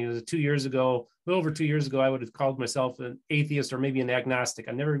I'm talking to you, 2 years ago, a little over 2 years ago, I would have called myself an atheist or maybe an agnostic.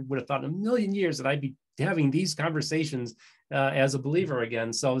 I never would have thought in a million years that I'd be having these conversations as a believer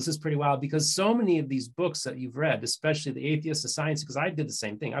again. So this is pretty wild, because so many of these books that you've read, especially the Atheist, the Science, because I did the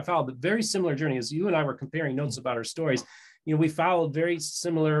same thing. I followed a very similar journey as you and I were comparing notes about our stories. We followed very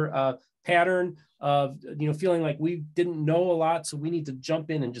similar pattern of, feeling like we didn't know a lot, so we need to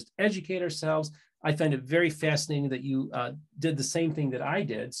jump in and just educate ourselves. I find it very fascinating that you did the same thing that I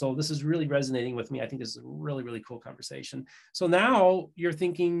did. So this is really resonating with me. I think this is a really, really cool conversation. So now you're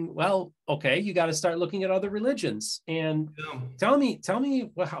thinking, well, okay, you got to start looking at other religions. And tell me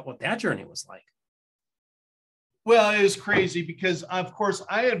what that journey was like. Well, it was crazy because, of course,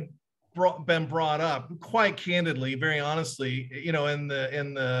 I had been brought up quite candidly, very honestly, in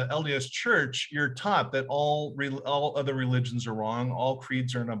the LDS church, you're taught that all other religions are wrong, all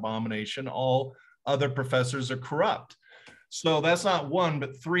creeds are an abomination, all other professors are corrupt. So that's not one,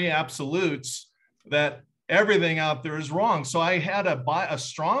 but three absolutes that everything out there is wrong. So I had a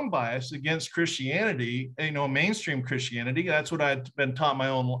strong bias against Christianity, mainstream Christianity. That's what I'd been taught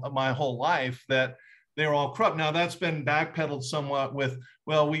my whole life, that they were all corrupt. Now that's been backpedaled somewhat with,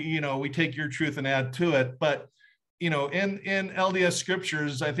 well, we take your truth and add to it. But, in LDS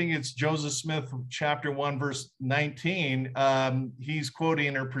scriptures, I think it's Joseph Smith, chapter 1, verse 19. He's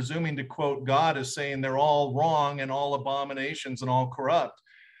quoting or presuming to quote God as saying they're all wrong and all abominations and all corrupt.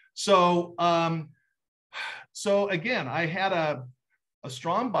 So again, I had a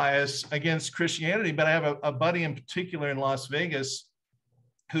strong bias against Christianity, but I have a buddy in particular in Las Vegas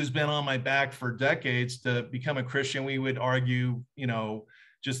who's been on my back for decades to become a Christian. We would argue,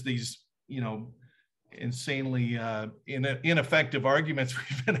 just these, insanely ineffective arguments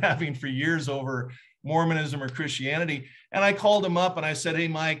we've been having for years over Mormonism or Christianity. And I called him up and I said, hey,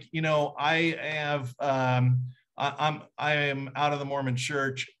 Mike, you know, I am out of the Mormon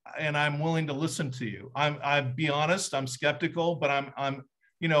church and I'm willing to listen to you. I'll be honest, I'm skeptical, but I'm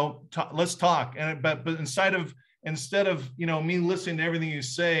you know, let's talk. And but instead of, you know, me listening to everything you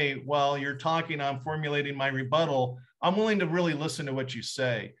say while you're talking, I'm formulating my rebuttal. I'm willing to really listen to what you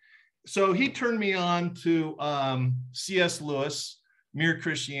say. So he turned me on to C.S. Lewis, Mere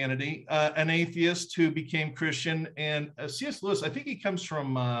Christianity, an atheist who became Christian. And C.S. Lewis, I think he comes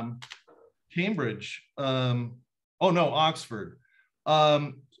from Cambridge. Oxford.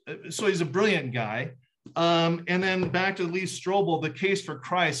 So he's a brilliant guy. And then back to Lee Strobel, The Case for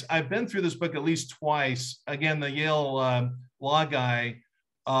Christ. I've been through this book at least twice. Again, the Yale law guy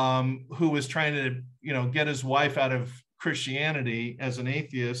who was trying to, you know, get his wife out of Christianity as an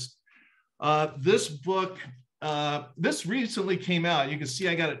atheist. This book, this recently came out. You can see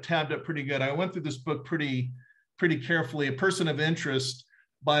I got it tabbed up pretty good. I went through this book pretty carefully. A Person of Interest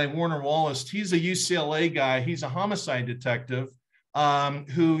by Warner Wallace. He's a UCLA guy. He's a homicide detective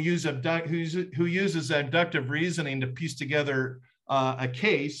who uses abductive reasoning to piece together a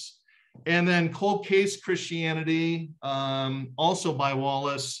case. And then Cold Case Christianity, also by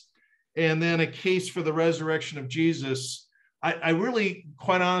Wallace. And then A Case for the Resurrection of Jesus. I really,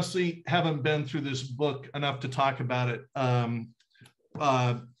 quite honestly, haven't been through this book enough to talk about it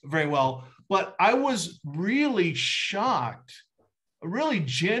very well. But I was really shocked, really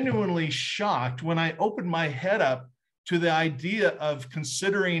genuinely shocked when I opened my head up to the idea of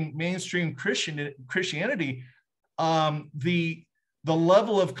considering mainstream Christianity, the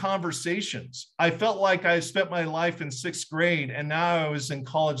level of conversations. I felt like I spent my life in 6th grade and now I was in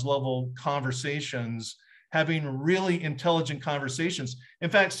college level conversations, having really intelligent conversations. In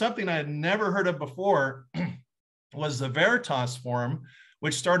fact, something I had never heard of before was the Veritas Forum,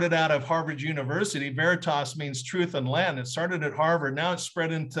 which started out of Harvard University. Veritas means truth and Latin. It started at Harvard. Now it's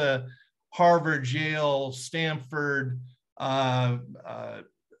spread into Harvard, Yale, Stanford,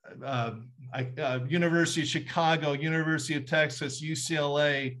 University of Chicago, University of Texas,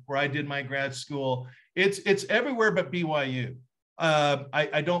 UCLA, where I did my grad school. It's everywhere but BYU.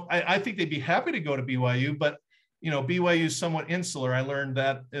 I think they'd be happy to go to BYU, but you know, BYU is somewhat insular. I learned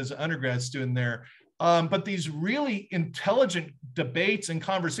that as an undergrad student there. But these really intelligent debates and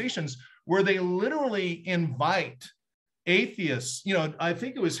conversations where they literally invite atheists, you know, I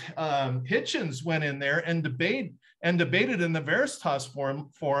think it was Hitchens went in there and debated in the Veritas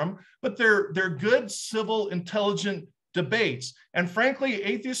forum, but they're good, civil, intelligent debates. And frankly,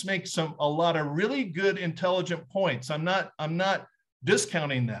 atheists make a lot of really good, intelligent points. I'm not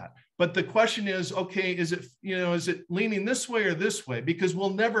discounting that. But the question is, okay, is it leaning this way or this way? Because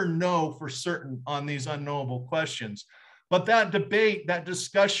we'll never know for certain on these unknowable questions. But that debate, that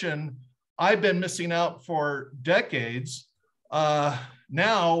discussion, I've been missing out for decades.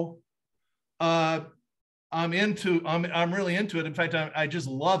 Now, I'm really into it. In fact, I just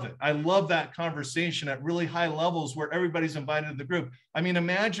love it. I love that conversation at really high levels where everybody's invited to the group. I mean,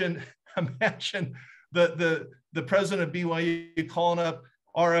 imagine the president of BYU calling up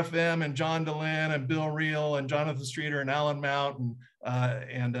RFM and John Dehlin and Bill Reel and Jonathan Streeter and Alan Mount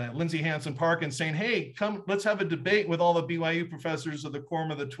and Lindsay Hansen Park and saying, hey, come, let's have a debate with all the BYU professors of the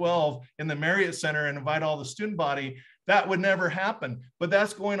Quorum of the 12 in the Marriott Center and invite all the student body. That would never happen. But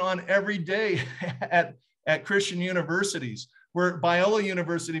that's going on every day at Christian universities. Where Biola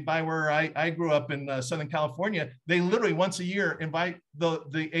University, by where I grew up in Southern California, they literally once a year invite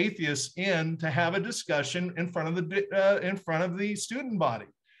the atheists in to have a discussion in front of the student body.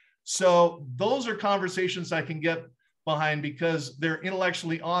 So those are conversations I can get behind because they're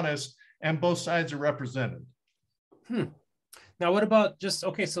intellectually honest and both sides are represented. Now, what about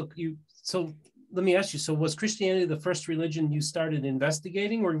so let me ask you, so was Christianity the first religion you started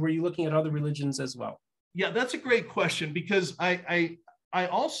investigating, or were you looking at other religions as well? Yeah, that's a great question because I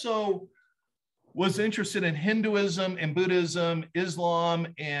also was interested in Hinduism and Buddhism, Islam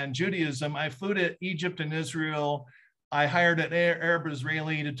and Judaism. I flew to Egypt and Israel. I hired an Arab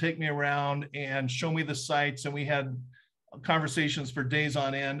Israeli to take me around and show me the sites, and we had conversations for days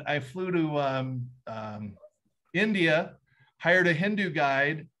on end. I flew to India, hired a Hindu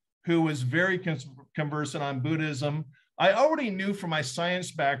guide who was very conversant on Buddhism. I already knew from my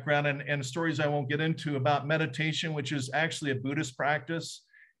science background and stories I won't get into about meditation, which is actually a Buddhist practice,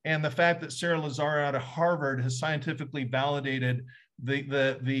 and the fact that Sarah Lazar out of Harvard has scientifically validated the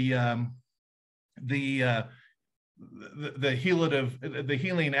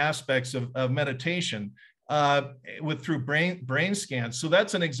healing aspects of meditation through brain scans. So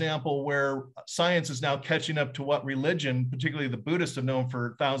that's an example where science is now catching up to what religion, particularly the Buddhists, have known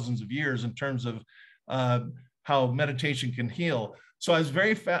for thousands of years in terms of how meditation can heal. So I was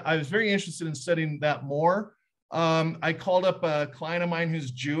very interested in studying that more. I called up a client of mine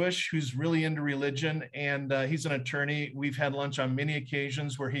who's Jewish, who's really into religion, and he's an attorney. We've had lunch on many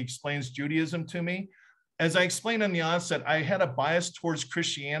occasions where he explains Judaism to me. As I explained on the onset, I had a bias towards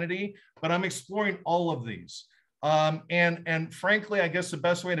Christianity, but I'm exploring all of these. And frankly, I guess the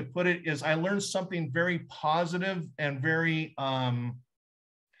best way to put it is I learned something very positive and very,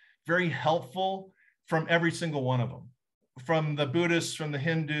 very helpful from every single one of them. From the Buddhists, from the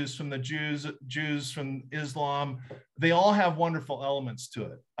Hindus, from the Jews, from Islam, they all have wonderful elements to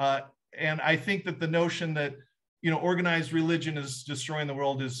it. And I think that the notion that, organized religion is destroying the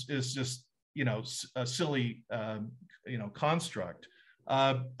world is just, a silly, construct.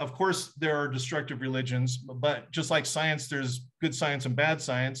 Of course, there are destructive religions, but just like science, there's good science and bad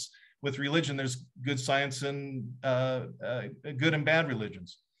science. With religion, there's good science and good and bad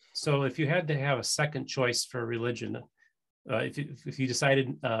religions. So if you had to have a second choice for religion, if you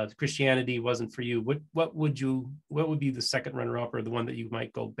decided Christianity wasn't for you, what would be the second runner-up, or the one that you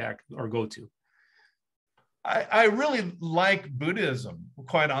might go back or go to? I really like Buddhism,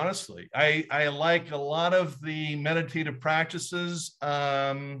 quite honestly. I like a lot of the meditative practices,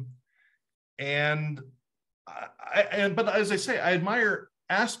 but as I say, I admire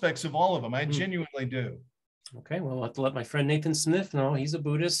aspects of all of them. I genuinely do. Okay, well, I'll have to let my friend Nathan Smith know. He's a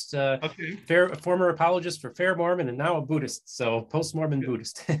Buddhist, okay. A former apologist for fair Mormon, and now a Buddhist, so post-Mormon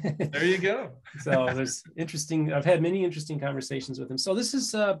Buddhist. There you go. So I've had many interesting conversations with him. So this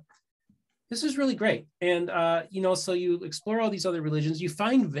is really great. And, so you explore all these other religions, you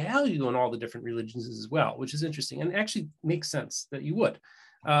find value in all the different religions as well, which is interesting and actually makes sense that you would.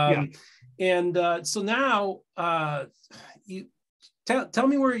 So now you tell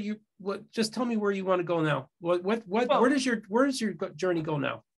me where you, just tell me where you want to go now. Where does your journey go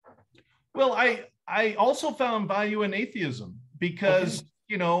now? Well, I also found value in atheism because,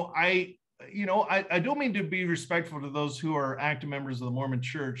 I don't mean to be respectful to those who are active members of the Mormon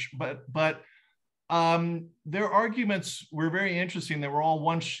Church, but their arguments were very interesting. They were all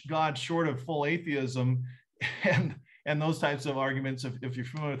one God short of full atheism, and those types of arguments, if you're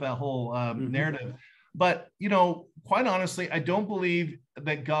familiar with that whole narrative. But, quite honestly, I don't believe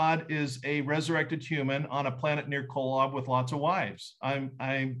that God is a resurrected human on a planet near Kolob with lots of wives.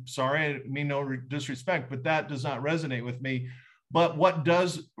 I'm sorry, I mean no disrespect, but that does not resonate with me. But what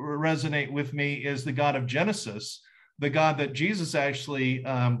does resonate with me is the God of Genesis, the God that Jesus actually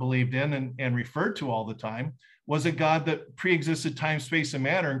believed in and referred to all the time, was a God that pre-existed time, space, and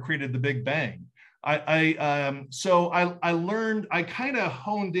matter and created the Big Bang. So I learned, I kind of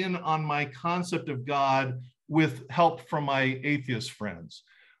honed in on my concept of God with help from my atheist friends.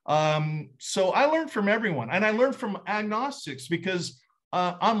 So I learned from everyone, and I learned from agnostics because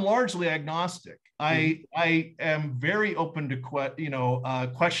I'm largely agnostic. I am very open to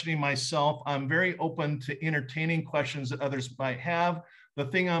questioning myself. I'm very open to entertaining questions that others might have. The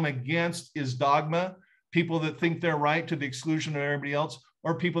thing I'm against is dogma, people that think they're right to the exclusion of everybody else,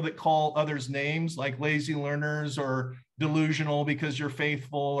 or people that call others names like lazy learners or delusional because you're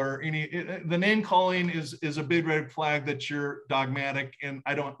faithful, or the name calling is a big red flag that you're dogmatic, and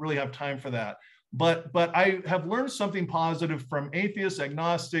I don't really have time for that. But I have learned something positive from atheists,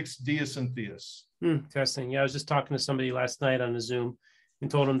 agnostics, deists, and theists. Interesting. Yeah, I was just talking to somebody last night on a Zoom and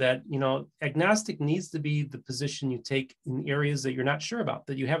told him that, agnostic needs to be the position you take in areas that you're not sure about,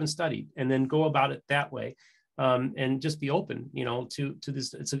 that you haven't studied, and then go about it that way. And just be open, to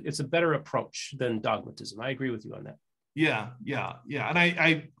this. It's a better approach than dogmatism. I agree with you on that. Yeah. And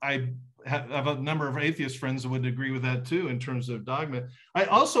I have a number of atheist friends that would agree with that too in terms of dogma. I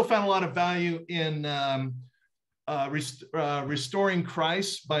also found a lot of value in Restoring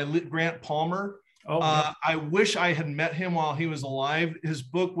Christ by Grant Palmer. I wish I had met him while he was alive. His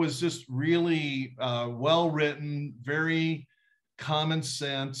book was just really well written, very common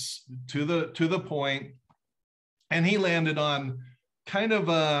sense, to the point. And he landed on kind of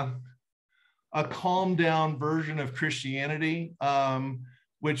a calmed down version of Christianity,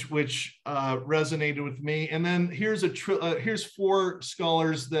 which resonated with me. And then here's four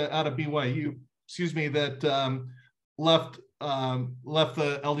scholars that out of BYU, that left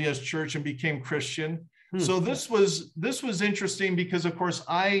the LDS Church and became Christian. So this was interesting because, of course,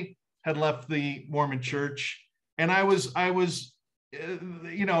 I had left the Mormon Church, and I was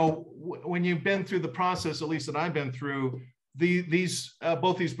when you've been through the process, at least that I've been through,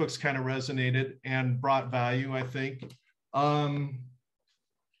 both these books kind of resonated and brought value, I think. And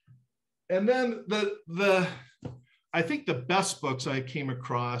then I think the best books I came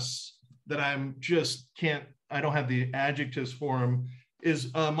across that I don't have the adjectives for them,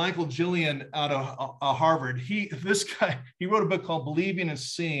 is Michael Gillian out of Harvard. This guy, he wrote a book called Believing and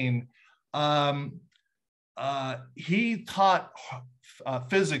Seeing. He taught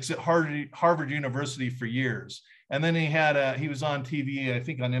physics at Harvard University for years. And then he was on TV, I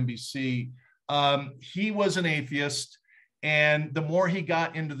think on NBC. He was an atheist. And the more he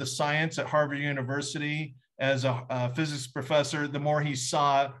got into the science at Harvard University as a physics professor, the more he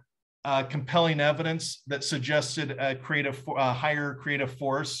saw compelling evidence that suggested a higher creative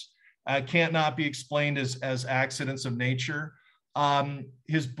force can't not be explained as accidents of nature.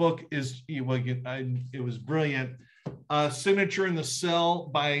 His book it was brilliant. Signature in the Cell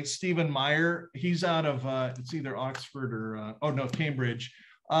by Stephen Meyer. He's out of it's either Oxford or Cambridge.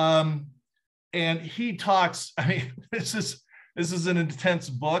 And he talks, I mean, this is an intense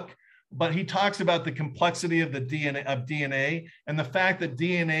book, but he talks about the complexity of the DNA and the fact that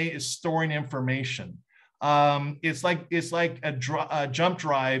DNA is storing information. It's like a jump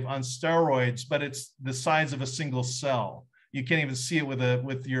drive on steroids, but it's the size of a single cell. You can't even see it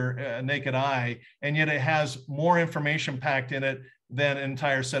with your naked eye, and yet it has more information packed in it than an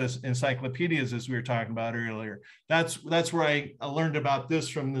entire set of encyclopedias, as we were talking about earlier. That's where I learned about this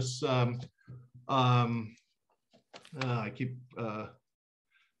from this. I keep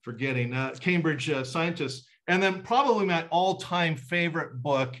forgetting, Cambridge scientist. And then probably my all-time favorite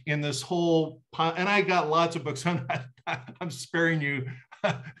book in this whole, and I got lots of books, I'm sparing you,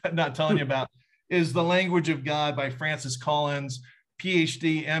 not telling you about, is The Language of God by Francis Collins,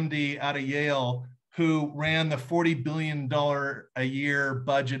 PhD, MD out of Yale, who ran the $40 billion a year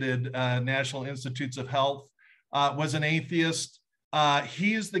budgeted National Institutes of Health, was an atheist.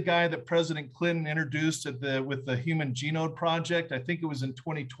 He is the guy that President Clinton introduced with the Human Genome Project. I think it was in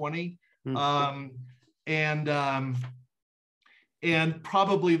 2020. And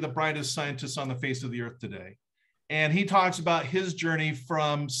probably the brightest scientist on the face of the earth today. And he talks about his journey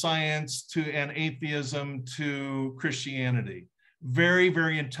from science and atheism to Christianity. Very,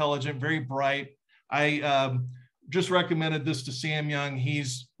 very intelligent, very bright. I just recommended this to Sam Young.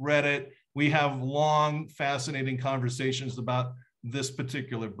 He's read it. We have long, fascinating conversations about this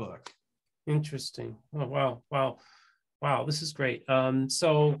particular book. Interesting. Oh, wow. This is great.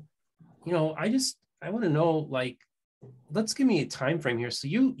 So, I want to know, like, let's give me a time frame here. So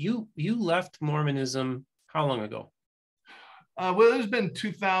you left Mormonism how long ago? Well, it's been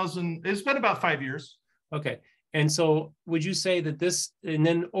 2000. It's been about 5 years. Okay. And so would you say that and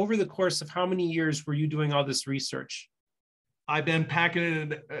then over the course of how many years were you doing all this research? I've been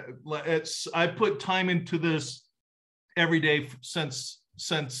packing it. I put time into this every day since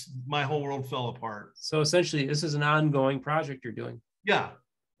my whole world fell apart. So essentially, this is an ongoing project you're doing. Yeah.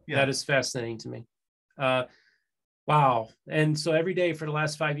 That is fascinating to me. Wow. And so every day for the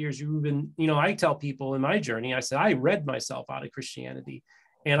last 5 years, you've been, I tell people in my journey, I said, I read myself out of Christianity.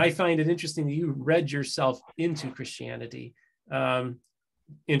 And I find it interesting that you read yourself into Christianity.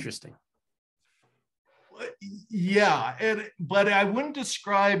 Interesting. Yeah, but I wouldn't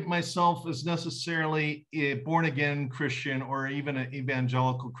describe myself as necessarily a born-again Christian or even an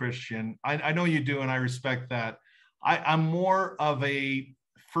evangelical Christian. I know you do, and I respect that. I'm more of a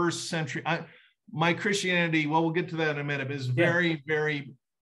first century. My Christianity, well, we'll get to that in a minute, is very, very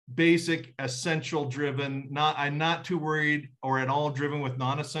basic, essential driven. I'm not too worried or at all driven with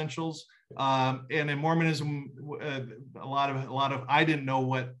non-essentials. And in Mormonism, a lot of I didn't know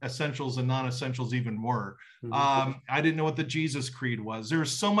what essentials and non-essentials even were. Mm-hmm. I didn't know what the Jesus Creed was. There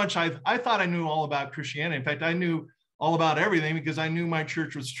was so much I thought I knew all about Christianity. In fact, I knew all about everything because I knew my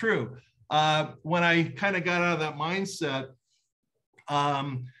church was true. When I kind of got out of that mindset,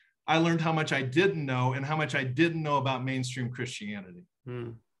 I learned how much I didn't know and how much I didn't know about mainstream Christianity.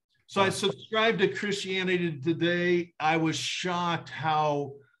 Mm. So I subscribed to Christianity Today. I was shocked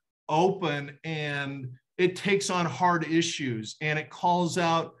how open and it takes on hard issues and it calls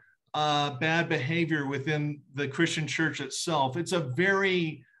out bad behavior within the Christian church itself. It's a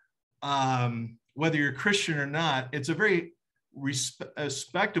very, whether you're Christian or not, it's a very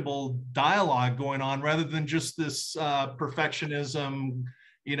respectable dialogue going on rather than just this perfectionism,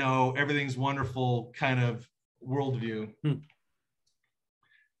 everything's wonderful kind of worldview.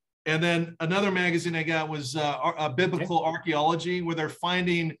 And then another magazine I got was Biblical Archaeology, where they're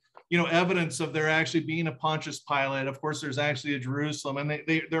finding, evidence of there actually being a Pontius Pilate. Of course, there's actually a Jerusalem, and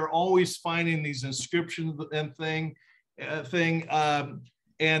they're always finding these inscriptions and thing.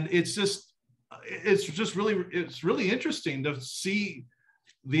 And it's really interesting to see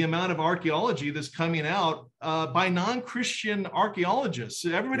the amount of archaeology that's coming out by non-Christian archaeologists.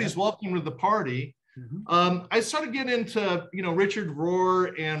 Everybody's welcome to the party. Mm-hmm. I started getting into, Richard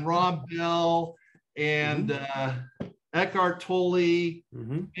Rohr and Rob Bell and Eckhart Tolle,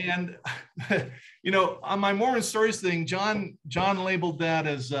 Mm-hmm. and on my Mormon Stories thing, John labeled that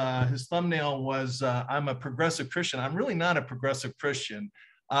as his thumbnail was I'm a progressive Christian. I'm really not a progressive Christian.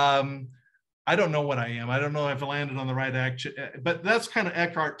 I don't know what I am. I don't know if I landed on the right action, but that's kind of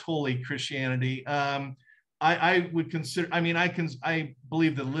Eckhart Tolle Christianity. I would consider. I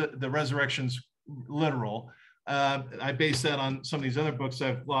believe the resurrection's literal. I base that on some of these other books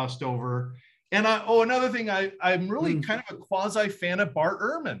I've glossed over. And another thing, I'm really kind of a quasi fan of Bart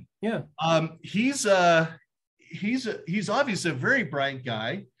Ehrman. Yeah. He's obviously a very bright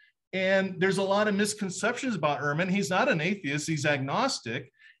guy, and there's a lot of misconceptions about Ehrman. He's not an atheist; he's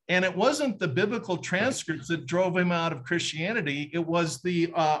agnostic. And it wasn't the biblical transcripts that drove him out of Christianity. It was the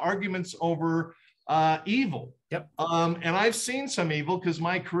arguments over evil. Yep. And I've seen some evil because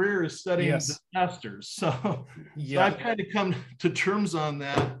my career is studying disasters. So I've kind of come to terms on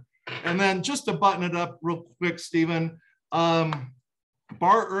that. And then just to button it up real quick, Stephen, Bart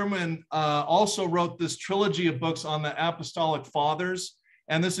Ehrman also wrote this trilogy of books on the Apostolic Fathers.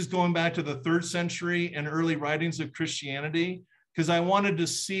 And this is going back to the 3rd century and early writings of Christianity, because I wanted to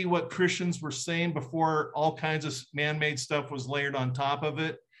see what Christians were saying before all kinds of man-made stuff was layered on top of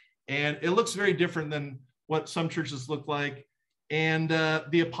it. And it looks very different than what some churches look like. And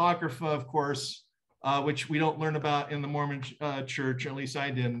the Apocrypha, of course, which we don't learn about in the Mormon church, or at least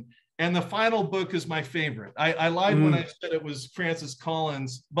I didn't. And the final book is my favorite. I lied when I said it was Francis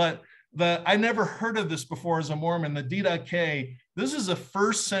Collins, but I never heard of this before as a Mormon, the D.K. This is a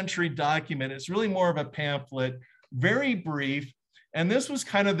 1st century document. It's really more of a pamphlet, very brief. And this was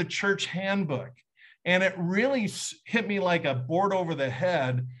kind of the church handbook. And it really hit me like a board over the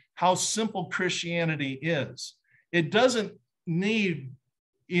head how simple Christianity is. It doesn't need,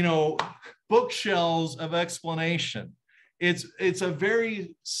 bookshelves of explanation. It's a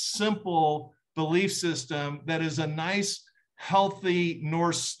very simple belief system that is a nice, healthy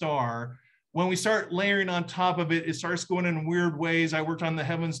North Star. When we start layering on top of it, it starts going in weird ways. I worked on the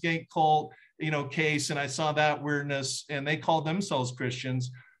Heaven's Gate cult, case, and I saw that weirdness, and they called themselves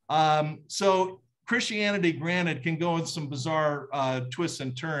Christians. So Christianity, granted, can go in some bizarre twists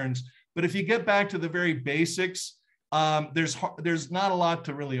and turns, but if you get back to the very basics, there's not a lot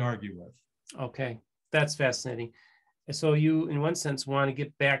to really argue with. Okay, that's fascinating. So you, in one sense, want to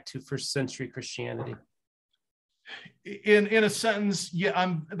get back to 1st century Christianity. In a sentence,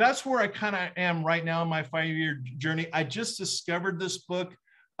 yeah, that's where I kind of am right now in my 5-year journey. I just discovered this book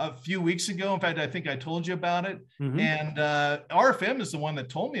a few weeks ago. In fact, I think I told you about it. Mm-hmm. And RFM is the one that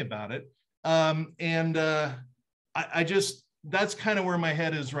told me about it. That's kind of where my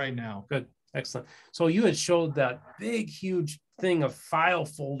head is right now. Good. Excellent. So you had showed that big, huge thing of file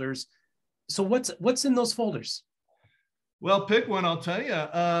folders. So what's in those folders? Well, pick one, I'll tell you.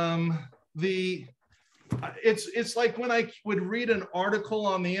 It's like when I would read an article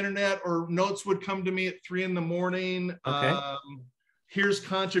on the internet, or notes would come to me at 3 a.m. Okay. Here's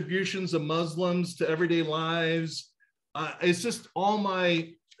contributions of Muslims to everyday lives. It's just all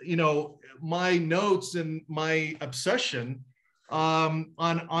my notes and my obsession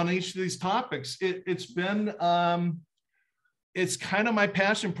on each of these topics. It's kind of my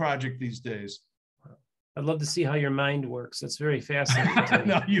passion project these days. I'd love to see how your mind works. That's very fascinating.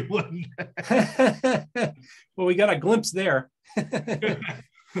 No, you wouldn't. Well, we got a glimpse there.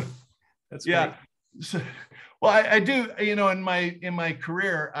 That's yeah. So, well, I do. In my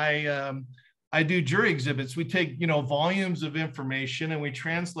career, I do jury exhibits. We take volumes of information and we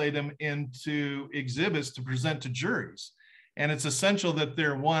translate them into exhibits to present to juries. And it's essential that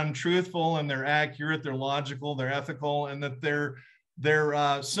they're, one, truthful, and they're accurate, they're logical, they're ethical, and that they're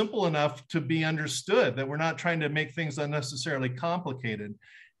simple enough to be understood, that we're not trying to make things unnecessarily complicated.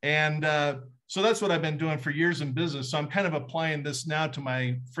 And so that's what I've been doing for years in business. So I'm kind of applying this now to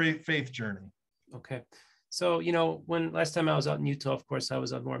my faith journey. Okay. So, when last time I was out in Utah, of course, I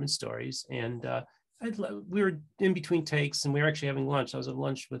was on Mormon Stories, and we were in between takes, and we were actually having lunch. I was at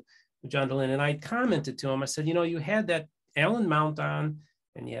lunch with John Dehlin, and I commented to him. I said, you had that Alan Mount on,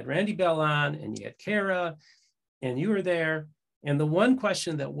 and you had Randy Bell on, and you had Kara, and you were there. And the one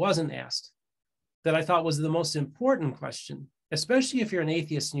question that wasn't asked, that I thought was the most important question, especially if you're an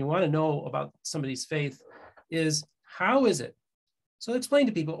atheist and you want to know about somebody's faith, is how is it? So explain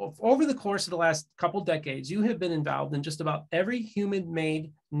to people, over the course of the last couple decades, you have been involved in just about every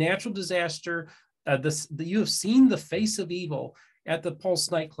human-made natural disaster. You have seen the face of evil at the Pulse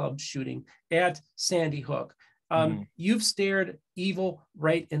nightclub shooting, at Sandy Hook. You've stared evil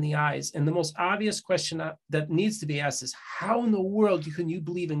right in the eyes. And the most obvious question that needs to be asked is, how in the world can you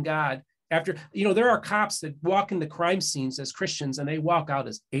believe in God after, there are cops that walk into crime scenes as Christians and they walk out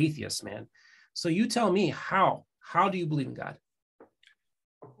as atheists, man. So you tell me, how How do you believe in God?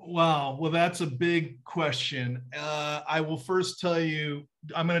 Wow. Well, that's a big question. I will first tell you,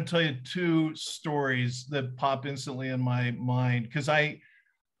 I'm going to tell you two stories that pop instantly in my mind, because I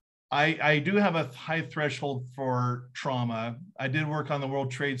do have a high threshold for trauma. I did work on the World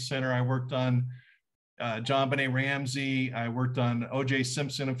Trade Center. I worked on John Benet Ramsey. I worked on O.J.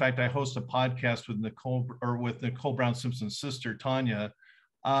 Simpson. In fact, I host a podcast with Nicole Brown Simpson's sister, Tanya,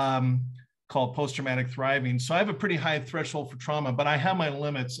 called Post-Traumatic Thriving. So I have a pretty high threshold for trauma, but I have my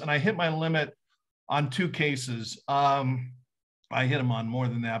limits, and I hit my limit on two cases. I hit them on more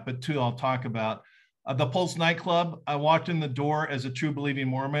than that, but two I'll talk about. The Pulse nightclub, I walked in the door as a true believing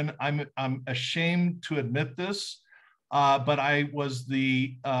Mormon. I'm ashamed to admit this, but I was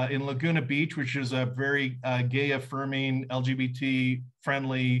in Laguna Beach, which is a very gay affirming, LGBT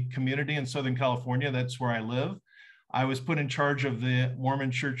friendly community in Southern California. That's where I live. I was put in charge of the Mormon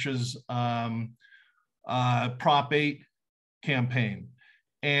Church's Prop 8 campaign.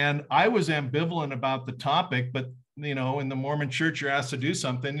 And I was ambivalent about the topic, but in the Mormon Church, you're asked to do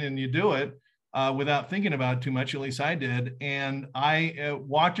something and you do it without thinking about it too much, at least I did. And I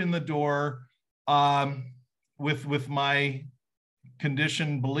walked in the door with my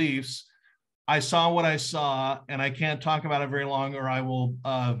conditioned beliefs. I saw what I saw, and I can't talk about it very long or I will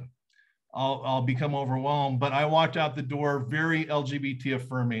I'll become overwhelmed, but I walked out the door very LGBT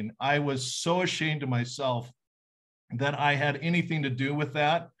affirming. I was so ashamed of myself that I had anything to do with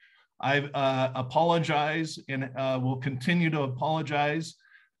that. I apologize and will continue to apologize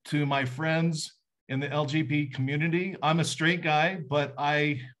to my friends in the LGBT community. I'm a straight guy, but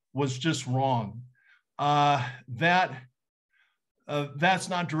I was just wrong. That's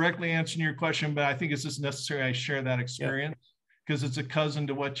not directly answering your question, but I think it's just necessary I share that experience. Yeah. Because it's a cousin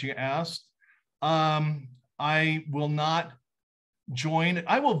to what you asked. I will not join.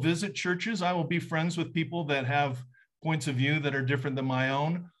 I will visit churches. I will be friends with people that have points of view that are different than my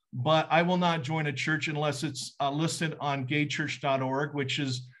own, but I will not join a church unless it's listed on gaychurch.org,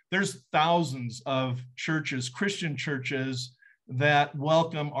 there's thousands of churches, Christian churches, that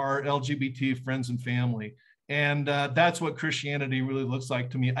welcome our LGBT friends and family. And that's what Christianity really looks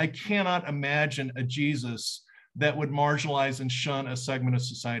like to me. I cannot imagine a Jesus that would marginalize and shun a segment of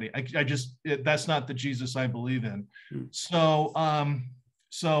society. That's not the Jesus I believe in. So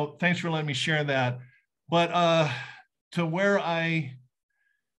thanks for letting me share that. But to where I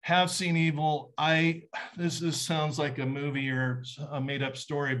have seen evil, this sounds like a movie or a made up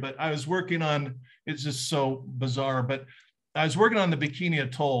story, but I was working on, it's just so bizarre, but I was working on the Bikini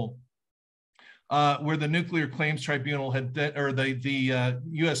Atoll, where the Nuclear Claims Tribunal the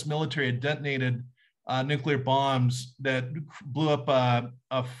US military had detonated nuclear bombs that blew up a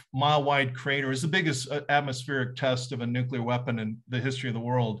mile-wide crater. It was the biggest atmospheric test of a nuclear weapon in the history of the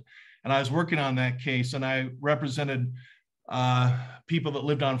world. And I was working on that case, and I represented people that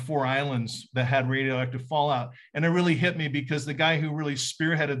lived on 4 islands that had radioactive fallout. And it really hit me because the guy who really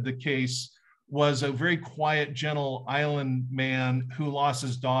spearheaded the case was a very quiet, gentle island man who lost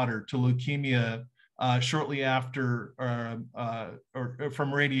his daughter to leukemia shortly after, or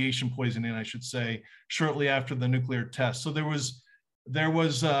from radiation poisoning, I should say, shortly after the nuclear test. So there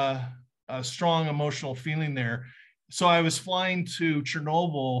was a strong emotional feeling there. So I was flying to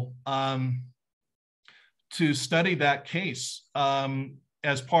Chernobyl to study that case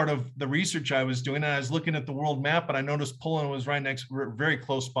as part of the research I was doing. And I was looking at the world map, and I noticed Poland was very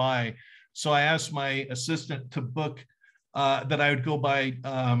close by. So I asked my assistant to book that I would go by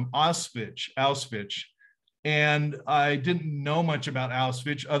Auschwitz. And I didn't know much about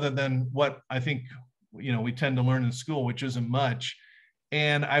Auschwitz other than what I think, we tend to learn in school, which isn't much.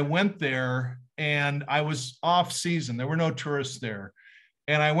 And I went there, and I was off season. There were no tourists there.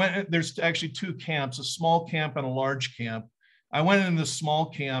 And I went, there's actually 2 camps, a small camp and a large camp. I went in the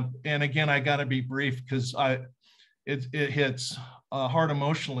small camp, and again, I got to be brief because it hits hard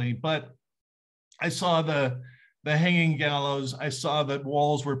emotionally, but I saw the hanging gallows. I saw the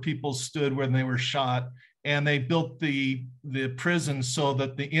walls where people stood when they were shot, and they built the prison so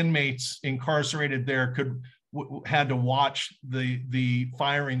that the inmates incarcerated there had to watch the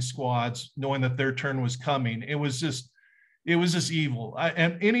firing squads, knowing that their turn was coming. It was just evil.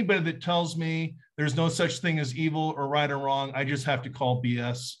 And anybody that tells me there's no such thing as evil or right or wrong, I just have to call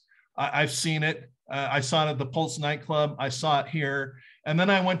BS. I've seen it. I saw it at the Pulse nightclub. I saw it here. And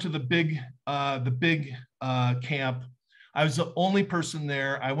then I went to the big camp. I was the only person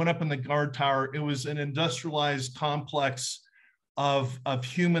there. I went up in the guard tower. It was an industrialized complex of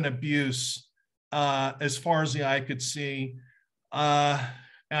human abuse as far as the eye could see. And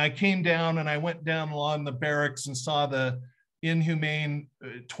I came down, and I went down along the barracks and saw the inhumane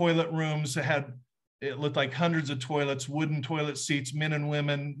toilet rooms that had it looked like hundreds of toilets, wooden toilet seats, men and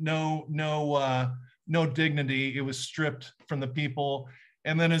women, no dignity. It was stripped from the people.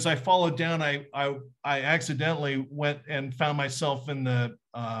 And then as I followed down, I accidentally went and found myself in the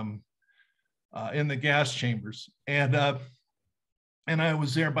gas chambers, and I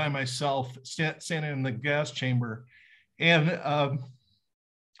was there by myself, standing in the gas chamber, and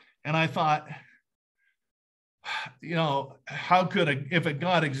I thought, you know, if a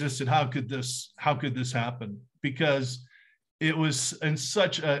God existed, how could this happen? Because it was in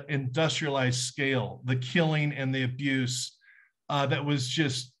such an industrialized scale, the killing and the abuse that was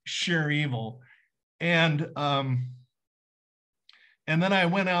just sheer evil. And then I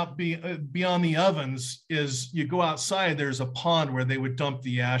went out beyond the ovens. Is you go outside, there's a pond where they would dump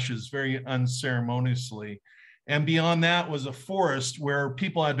the ashes very unceremoniously. And beyond that was a forest where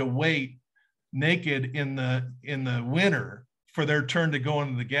people had to wait naked in the winter for their turn to go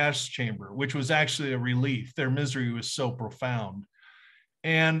into the gas chamber, which was actually a relief. Their misery was so profound.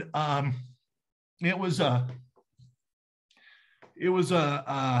 And it was a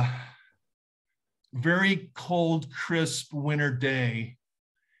very cold, crisp winter day.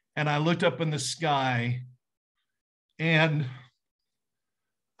 And I looked up in the sky, and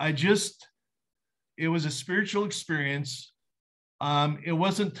it was a spiritual experience. It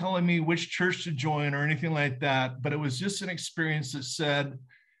wasn't telling me which church to join or anything like that, but it was just an experience that said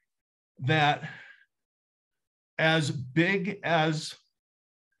that as big as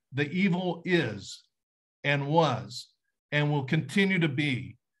the evil is and was and will continue to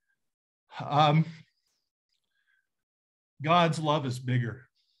be, God's love is bigger.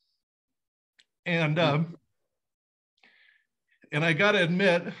 And I got to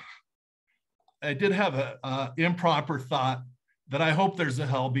admit, I did have a improper thought that I hope there's a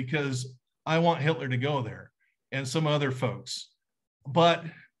hell, because I want Hitler to go there and some other folks. But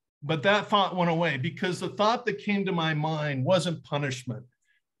that thought went away, because the thought that came to my mind wasn't punishment.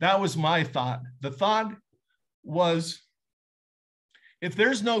 That was my thought. The thought was, if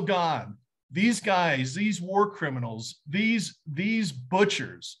there's no God, these guys, these war criminals, these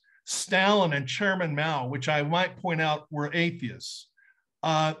butchers, Stalin and Chairman Mao, which I might point out were atheists,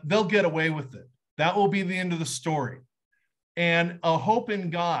 they'll get away with it. That will be the end of the story. And a hope in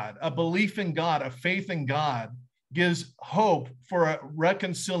God, a belief in God, a faith in God gives hope for a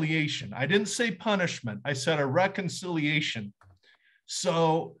reconciliation. I didn't say punishment. I said a reconciliation.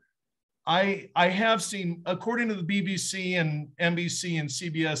 So I have seen, according to the BBC and NBC and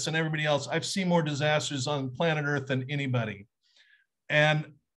CBS and everybody else, I've seen more disasters on planet Earth than anybody.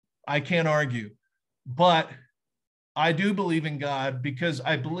 And I can't argue. But I do believe in God, because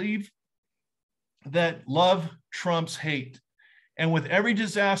I believe that love trumps hate. And with every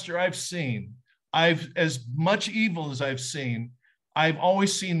disaster I've seen, as much evil as I've seen, I've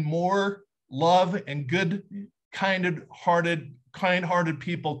always seen more love and good, kind-hearted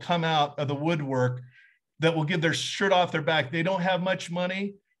people come out of the woodwork that will give their shirt off their back. They don't have much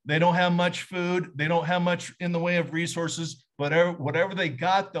money. They don't have much food. They don't have much in the way of resources, but whatever they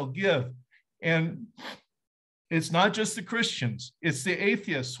got, they'll give. And it's not just the Christians, it's the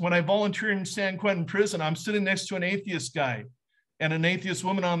atheists. When I volunteer in San Quentin prison, I'm sitting next to an atheist guy and an atheist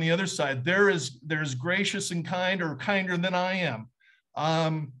woman on the other side. They're as gracious and kind, or kinder than I am.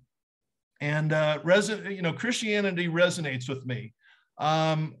 Christianity resonates with me.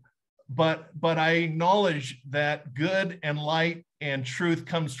 But I acknowledge that good and light and truth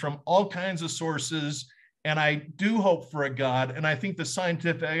comes from all kinds of sources. And I do hope for a God. And I think the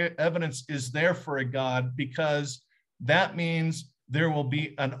scientific evidence is there for a God, because that means there will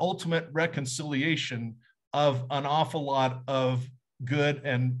be an ultimate reconciliation of an awful lot of good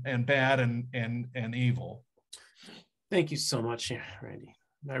and bad and evil. Thank you so much, Randy.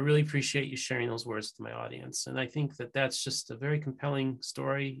 I really appreciate you sharing those words to my audience. And I think that that's just a very compelling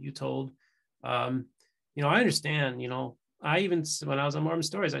story you told. I understand, I even, when I was on Mormon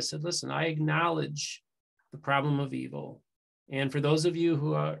Stories, I said, listen, I acknowledge the problem of evil. And for those of you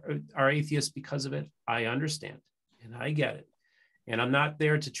who are atheists because of it, I understand and I get it. And I'm not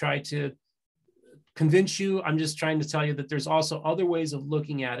there to try to convince you. I'm just trying to tell you that there's also other ways of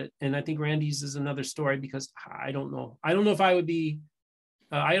looking at it. And I think Randy's is another story, because I don't know if I would be,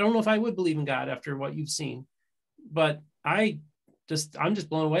 I don't know if I would believe in God after what you've seen, but I'm just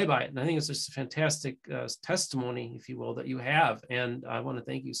blown away by it. And I think it's just a fantastic testimony, if you will, that you have. And I want to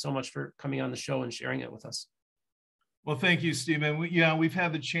thank you so much for coming on the show and sharing it with us. Well, thank you, Stephen. We've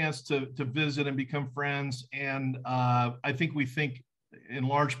had the chance to visit and become friends. And I think we think in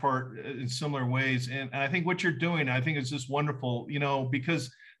large part in similar ways. And I think what you're doing, I think is just wonderful, because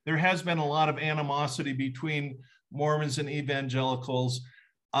there has been a lot of animosity between Mormons and evangelicals.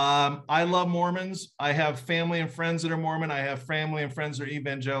 I love Mormons. I have family and friends that are Mormon. I have family and friends that are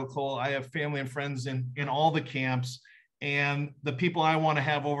evangelical. I have family and friends in all the camps. And the people I want to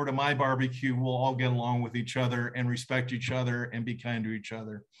have over to my barbecue will all get along with each other and respect each other and be kind to each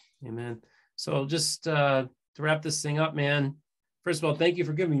other. Amen. So just to wrap this thing up, man, first of all, thank you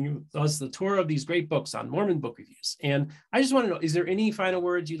for giving us the tour of these great books on Mormon book reviews. And I just want to know, is there any final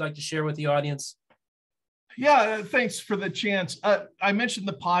words you'd like to share with the audience? Yeah, thanks for the chance. I mentioned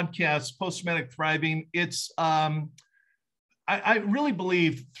the podcast, Post-Traumatic Thriving. It's I really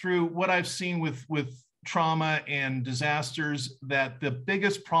believe through what I've seen with trauma and disasters that the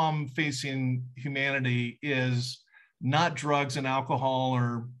biggest problem facing humanity is not drugs and alcohol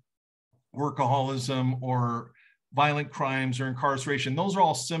or workaholism or violent crimes or incarceration. Those are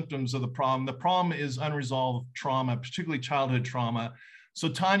all symptoms of the problem. The problem is unresolved trauma, particularly childhood trauma. So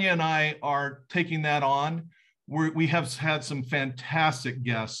Tanya and I are taking that on. We have had some fantastic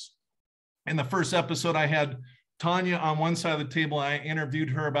guests. In the first episode, I had Tanya on one side of the table. I interviewed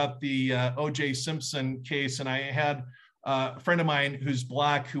her about the O.J. Simpson case, and I had a friend of mine who's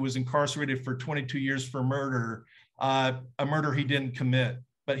Black who was incarcerated for 22 years for murder, a murder he didn't commit,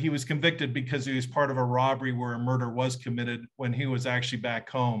 but he was convicted because he was part of a robbery where a murder was committed when he was actually back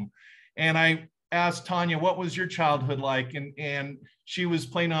home. And I asked Tanya, what was your childhood like? And she was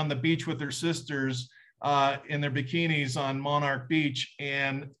playing on the beach with her sisters in their bikinis on Monarch Beach.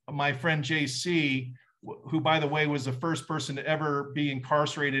 And my friend JC, who, by the way, was the first person to ever be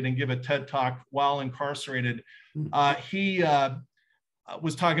incarcerated and give a TED Talk while incarcerated, he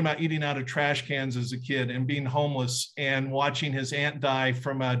was talking about eating out of trash cans as a kid and being homeless and watching his aunt die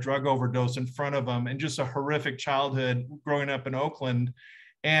from a drug overdose in front of him, and just a horrific childhood growing up in Oakland.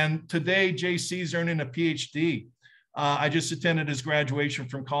 And today, JC's earning a PhD. I just attended his graduation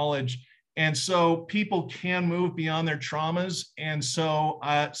from college. And so people can move beyond their traumas. And so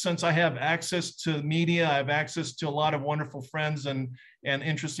since I have access to media, I have access to a lot of wonderful friends and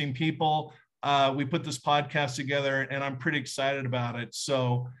interesting people. We put this podcast together, and I'm pretty excited about it.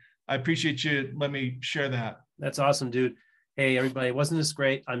 So I appreciate you. Let me share that. That's awesome, dude. Hey, everybody, wasn't this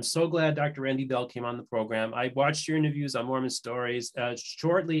great? I'm so glad Dr. Randy Bell came on the program. I watched your interviews on Mormon Stories.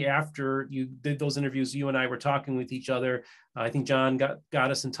 Shortly after you did those interviews, you and I were talking with each other. I think John got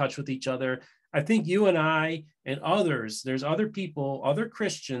us in touch with each other. I think you and I and others, there's other people, other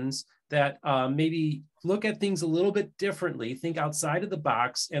Christians that maybe look at things a little bit differently, think outside of the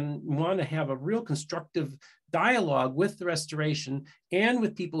box, and want to have a real constructive dialogue with the Restoration and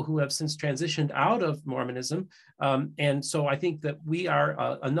with people who have since transitioned out of Mormonism. And so I think that we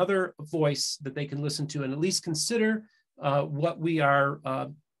are another voice that they can listen to and at least consider what we are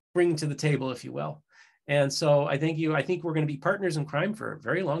bringing to the table, if you will. And so I thank you. I think we're going to be partners in crime for a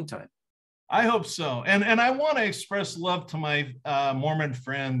very long time. I hope so. And I want to express love to my Mormon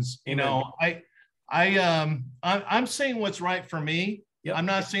friends. You know, I'm saying what's right for me. Yep. I'm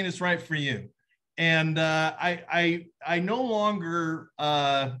not saying it's right for you. And I no longer,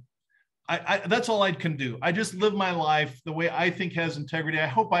 that's all I can do. I just live my life the way I think has integrity. I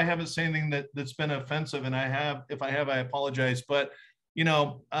hope I haven't said anything that's been offensive, and I have. If I have, I apologize. But, you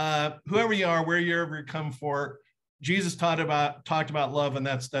know, whoever you are, where you ever come for, Jesus talked about love, and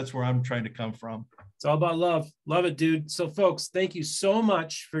that's where I'm trying to come from. It's all about love. Love it, dude. So folks, thank you so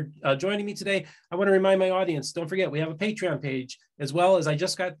much for joining me today. I want to remind my audience, don't forget, we have a Patreon page, as well as I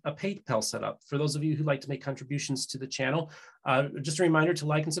just got a PayPal set up for those of you who like to make contributions to the channel. Just a reminder to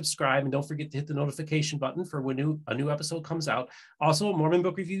like and subscribe, and don't forget to hit the notification button for when a new episode comes out. Also,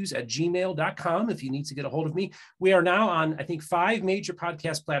 mormonbookreviews@gmail.com if you need to get a hold of me. We are now on, I think, 5 major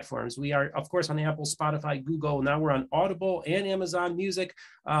podcast platforms. We are, of course, on Apple, Spotify, Google. Now we're on Audible and Amazon Music.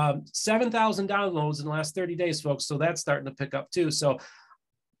 7,000 downloads in the last 30 days, folks. So that's starting to pick up too. So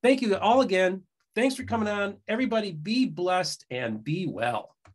thank you all again. Thanks for coming on. Everybody be blessed and be well.